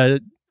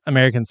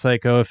American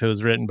Psycho if it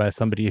was written by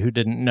somebody who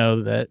didn't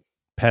know that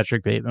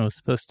Patrick Bateman was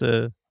supposed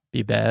to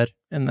be bad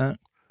in that.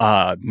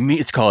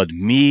 It's called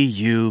Me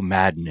You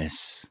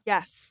Madness.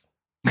 Yes.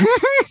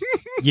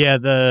 Yeah,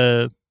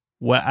 I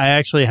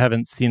actually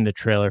haven't seen the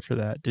trailer for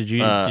that. Did you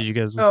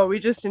guys? Oh, we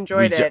just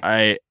enjoyed it.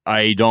 I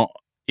don't.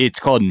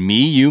 It's called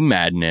Me You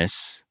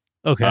Madness.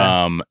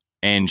 Okay.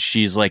 And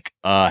she's like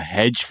a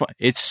hedge fund.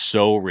 It's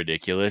so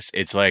ridiculous.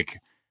 It's like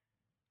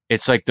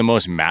the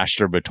most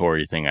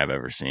masturbatory thing I've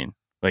ever seen.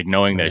 Like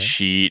knowing that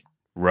she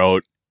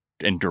wrote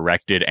and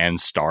directed and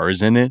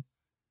stars in it.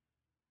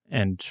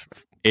 And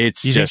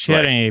It's do you think just she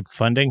had any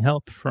funding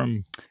help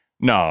from?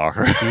 No,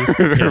 her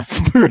Yeah.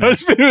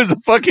 husband was a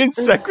fucking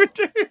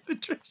secretary of the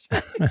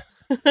treasury.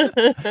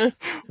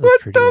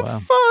 What pretty the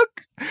wild.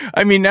 fuck?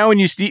 I mean, now when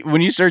you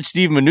search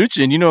Steve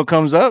Mnuchin, you know what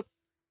comes up?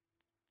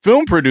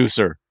 Film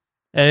producer.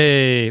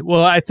 Hey,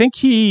 well, I think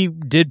he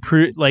did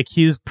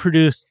he's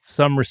produced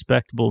some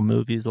respectable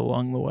movies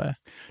along the way.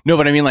 No,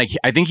 but I mean, like,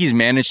 I think he's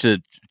managed to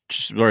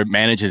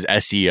manage his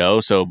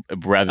SEO. So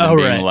rather than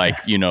being like,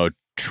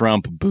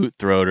 Trump boot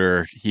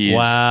throater, he's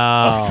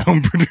a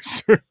film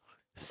producer.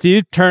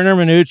 Steve Turner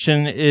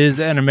Mnuchin is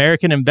an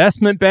American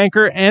investment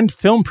banker and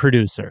film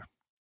producer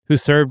who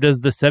served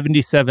as the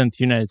 77th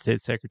United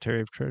States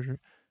Secretary of Treasury.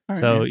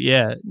 So,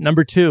 yeah,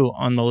 number 2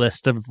 on the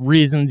list of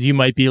reasons you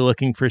might be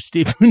looking for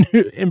Steve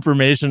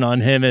information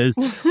on him is,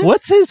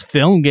 what's his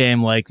film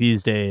game like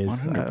these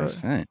days?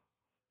 100%.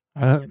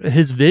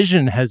 His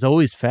vision has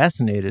always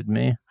fascinated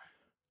me.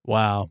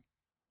 Wow.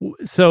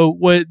 So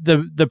what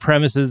the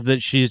premise is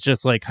that she's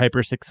just like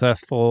hyper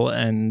successful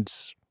and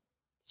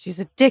She's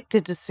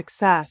addicted to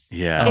success.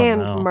 Yeah.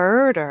 And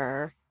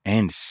murder.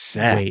 And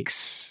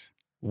sex.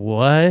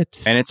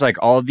 What? And it's like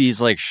all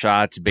these like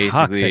shots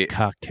basically. Toxic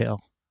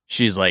cocktail.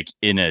 She's like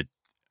in a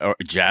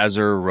jazz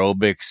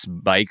aerobics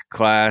bike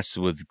class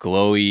with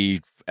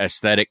glowy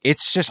aesthetic.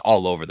 It's just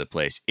all over the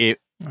place.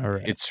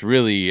 It's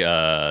really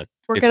we're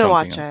gonna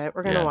watch else. it.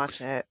 We're gonna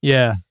watch it.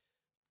 Yeah.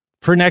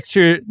 For next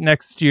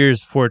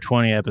year's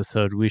 420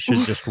 episode, we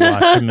should just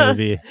watch a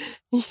movie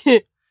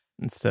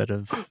instead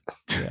of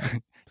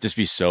just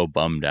be so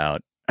bummed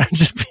out.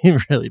 just being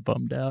really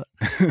bummed out.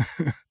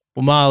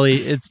 Well,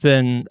 Molly, it's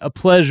been a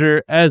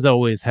pleasure as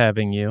always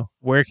having you.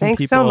 Where can Thanks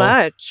people so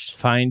much.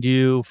 find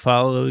you,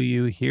 follow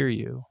you, hear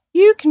you?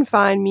 You can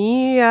find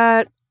me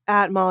at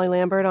Molly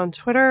Lambert on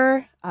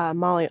Twitter,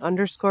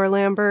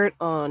 Molly_Lambert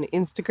on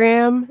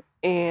Instagram,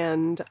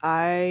 and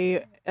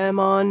I am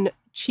on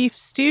Chief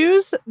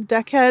Stew's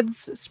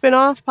Deckheads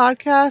spinoff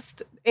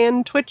podcast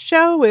and Twitch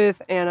show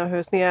with Anna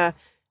Hosnia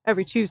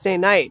every Tuesday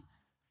night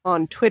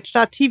on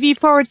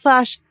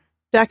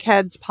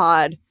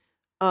twitch.tv/DeckheadsPod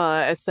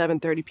at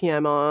 7:30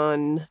 p.m.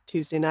 on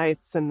Tuesday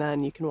nights, and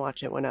then you can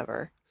watch it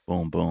whenever.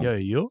 Boom, boom.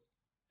 Yeah.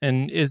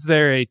 And is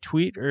there a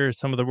tweet or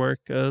some of the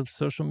work of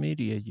social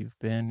media you've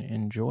been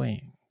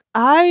enjoying?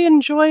 I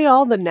enjoy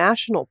all the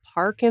national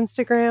park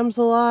Instagrams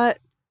a lot.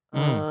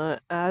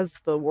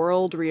 As the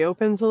world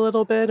reopens a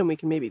little bit and we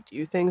can maybe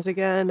do things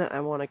again, I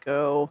want to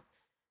go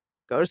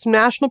to some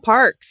national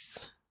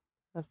parks.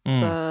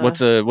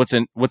 That's,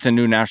 what's a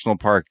new national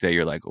park that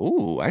you're like,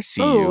 ooh, I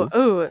see you.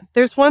 Oh,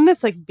 there's one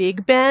that's like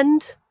Big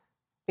Bend.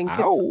 I think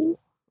it's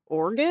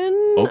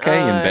Oregon.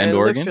 Okay, in Bend, it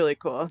Oregon. Looks really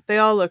cool. They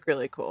all look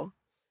really cool.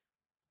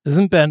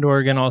 Isn't Bend,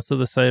 Oregon also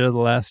the site of the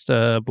last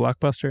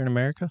blockbuster in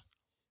America?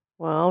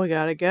 Well, we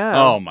gotta go.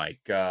 Oh my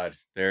God.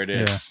 There it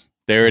is. Yeah.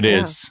 There it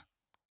is.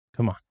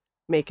 Come on.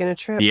 Making a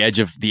trip. The edge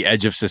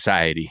of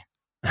society.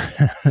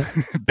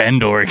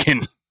 Bend,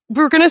 Oregon.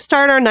 We're gonna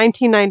start our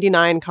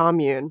 1999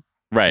 commune.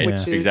 Right.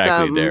 Which is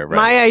exactly there. Right.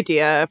 My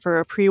idea for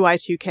a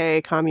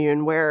pre-Y2K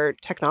commune where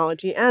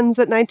technology ends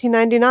at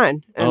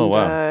 1999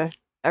 and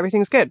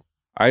everything's good.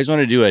 I always want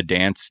to do a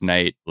dance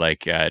night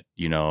like at,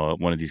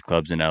 one of these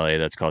clubs in LA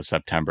that's called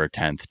September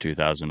 10th,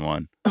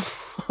 2001.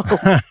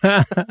 I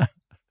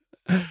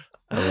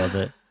love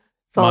it.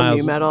 It's all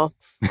new metal.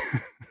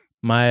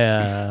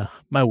 My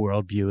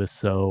worldview is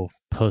so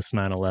post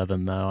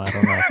 9/11 though. I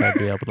don't know if I'd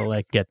be able to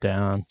like get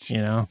down. You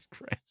know, Jesus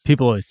Christ.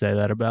 people always say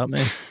that about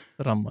me,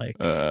 but I'm like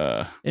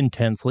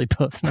intensely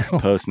post 9.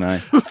 Post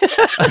 9.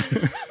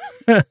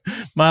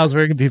 Miles,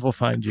 where can people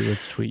find you?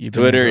 Let's tweet you.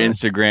 Twitter,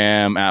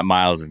 Instagram at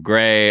Miles of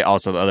Gray.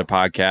 Also the other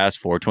podcast,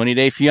 420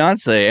 Day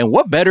Fiance. And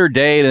what better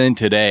day than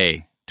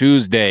today,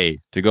 Tuesday,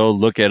 to go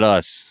look at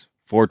us,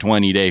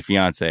 420 Day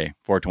Fiance,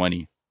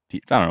 420. I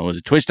don't know, was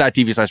it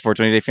twitch.tv/420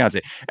 Day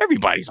Fiance?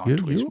 Everybody's on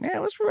Twitch.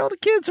 Man, what's where all the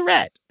kids are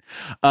at?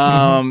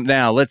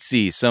 Now, let's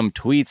see some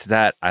tweets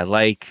that I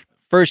like.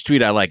 First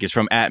tweet I like is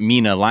from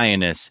 @Mina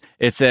Lioness.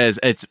 It says,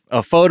 it's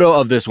a photo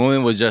of this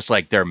woman with just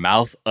like their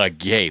mouth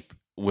agape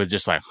with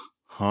just like,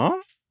 huh?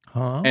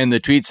 And the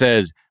tweet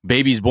says,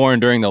 babies born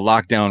during the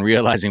lockdown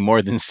realizing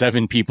more than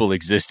 7 people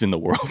exist in the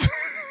world.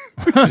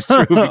 Which is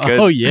true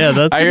because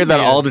that's I hear that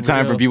all the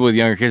time from people with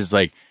younger kids. It's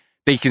like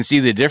they can see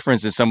the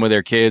difference in some of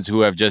their kids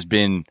who have just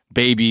been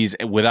babies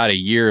without a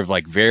year of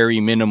like very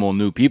minimal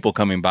new people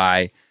coming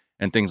by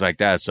and things like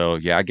that. So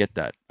yeah, I get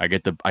that.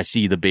 I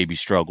see the baby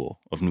struggle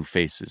of new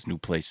faces, new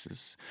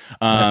places.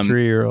 My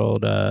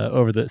 3-year-old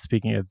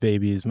speaking of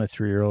babies, my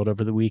 3-year-old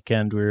over the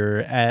weekend, we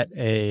were at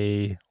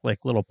a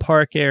like little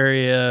park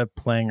area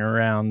playing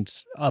around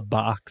a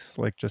box,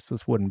 like just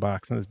this wooden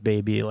box, and this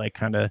baby like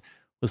kind of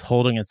was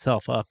holding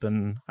itself up,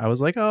 and I was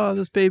like, oh,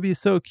 this baby is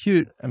so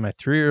cute. And my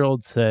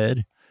 3-year-old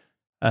said,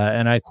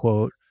 and I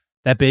quote,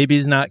 that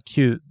baby's not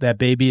cute, that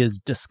baby is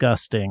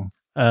disgusting,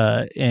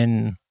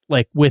 in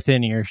like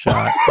within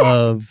earshot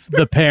of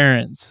the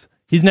parents.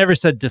 He's never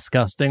said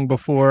disgusting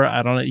before.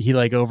 I don't know. He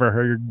like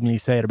overheard me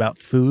say it about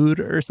food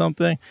or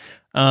something.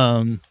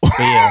 But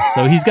yeah,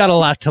 so he's got a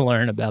lot to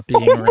learn about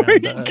being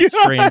around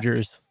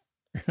strangers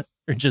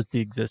or just the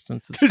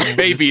existence of strangers. This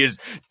baby is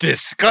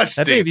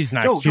disgusting. That baby's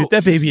not cute.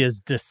 That baby is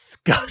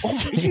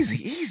disgusting. Oh,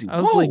 easy.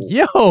 I was like,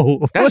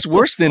 yo. That's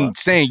worse than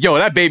saying, yo,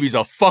 that baby's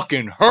a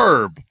fucking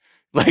herb.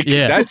 Like,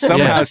 that's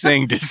somehow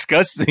saying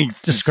disgusting.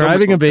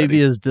 Describing a baby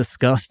as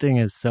disgusting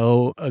is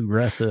so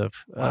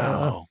aggressive.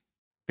 Wow.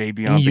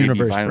 Baby on baby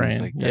universe violence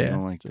brain. like that. I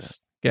don't like that.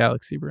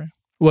 Galaxy brain.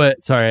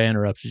 What? Sorry, I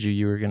interrupted you.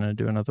 You were going to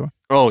do another one?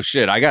 Oh,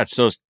 shit. I got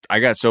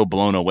so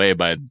blown away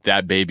by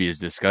that baby is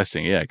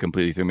disgusting. Yeah, it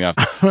completely threw me off.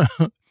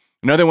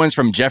 Another one's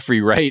from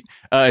Jeffrey Wright.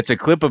 It's a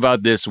clip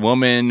about this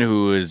woman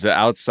who is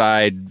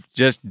outside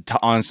just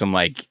on some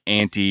like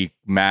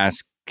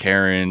anti-mask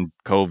Karen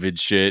COVID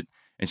shit.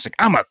 And she's like,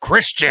 I'm a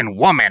Christian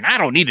woman. I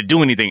don't need to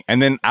do anything.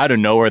 And then out of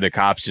nowhere, the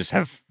cops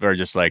are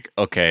just like,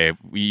 okay,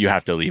 you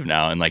have to leave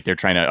now. And like, they're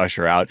trying to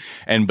usher out.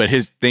 But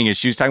his thing is,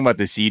 she was talking about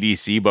the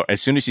CDC, but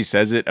as soon as she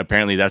says it,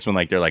 apparently that's when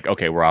like, they're like,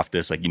 okay, we're off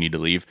this. Like, you need to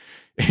leave.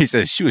 He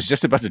says she was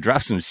just about to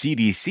drop some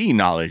CDC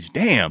knowledge.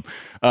 Damn.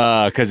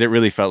 Because it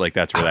really felt like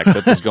that's where that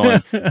clip was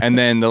going. And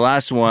then the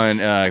last one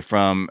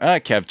from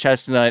Kev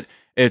Chestnut,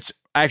 it's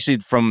actually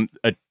from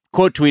a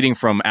quote tweeting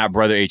from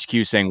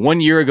 @BrotherHQ saying, 1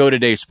 year ago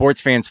today,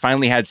 sports fans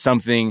finally had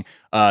something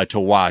to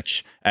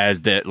watch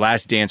as the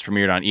Last Dance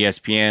premiered on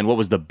ESPN. What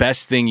was the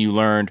best thing you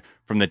learned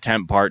from the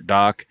 10-part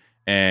doc?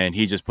 And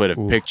he just put a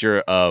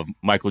picture of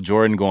Michael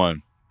Jordan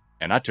going,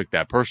 and I took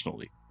that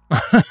personally.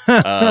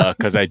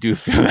 Because I do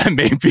feel that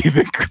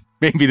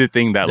maybe the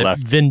thing that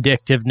left.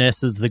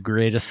 Vindictiveness is the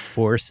greatest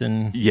force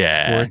in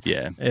sports.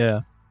 Yeah.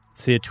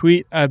 See a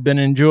tweet I've been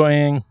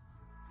enjoying.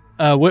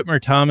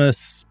 Whitmer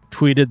Thomas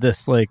tweeted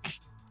this like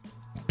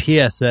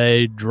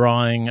PSA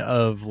drawing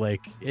of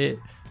like it.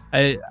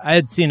 I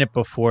had seen it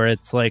before.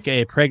 It's like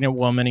a pregnant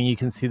woman and you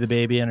can see the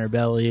baby in her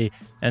belly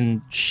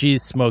and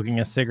she's smoking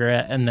a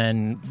cigarette, and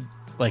then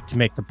like to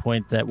make the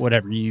point that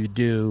whatever you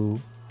do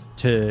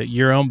to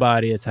your own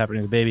body, it's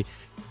happening to the baby.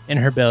 In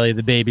her belly,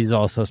 the baby's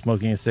also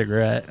smoking a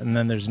cigarette, and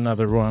then there's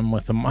another one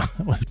with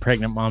a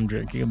pregnant mom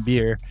drinking a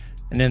beer,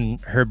 and in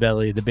her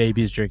belly, the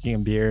baby's drinking a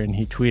beer. And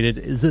he tweeted,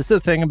 "Is this a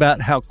thing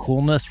about how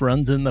coolness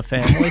runs in the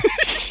family?"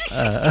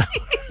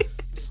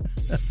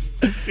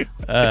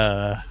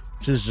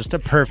 Which is just a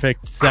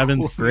perfect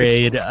 7th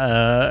grade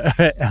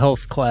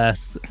health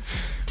class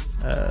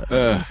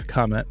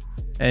comment.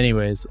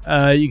 Anyways,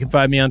 you can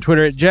find me on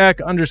Twitter at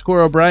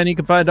Jack_O'Brien. You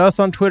can find us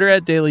on Twitter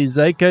at Daily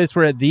Zeitgeist.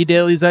 We're at The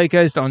Daily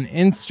Zeitgeist on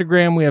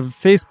Instagram. We have a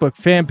Facebook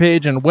fan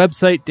page and a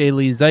website,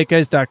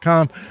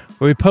 dailyzeitgeist.com,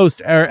 where we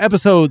post our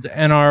episodes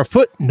and our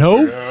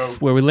footnotes,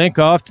 where we link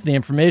off to the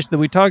information that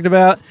we talked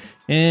about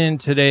in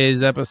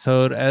today's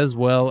episode, as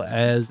well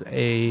as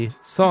a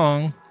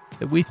song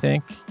that we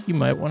think you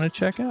might want to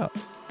check out.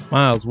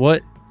 Miles,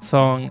 what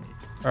song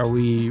are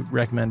we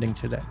recommending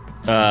today?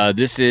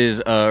 This is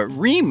a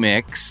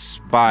remix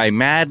by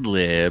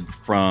Madlib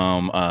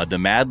from the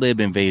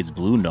Madlib Invades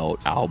Blue Note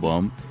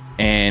album,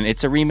 and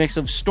it's a remix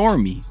of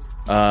Stormy.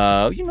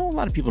 A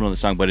lot of people know the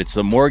song, but it's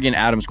the Morgan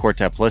Adams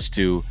Quartet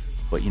 +2,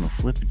 but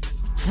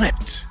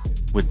flipped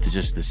with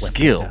just the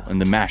skill and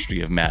the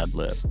mastery of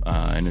Madlib,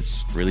 and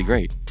it's really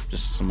great.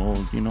 Just some old,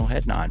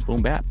 head nod,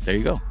 boom bap. There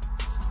you go.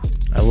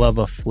 I love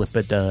a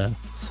flip-it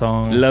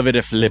song. Love it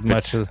a flip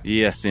it.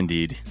 Yes,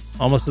 indeed.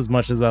 Almost as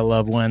much as I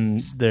love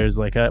when there's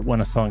when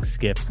a song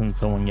skips and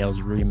someone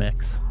yells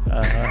remix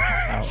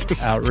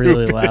out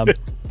really loud.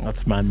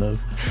 That's my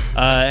move.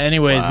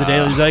 Anyways, The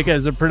Daily Zyka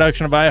is a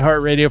production of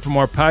iHeartRadio. For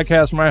more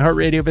podcasts from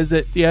iHeartRadio,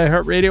 visit the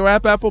iHeartRadio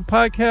app, Apple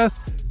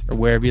Podcasts, or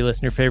wherever you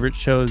listen to your favorite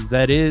shows.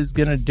 That is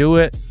going to do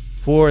it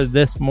for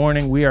this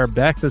morning. We are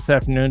back this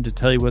afternoon to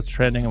tell you what's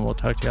trending, and we'll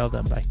talk to you all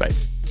then. Bye. Bye.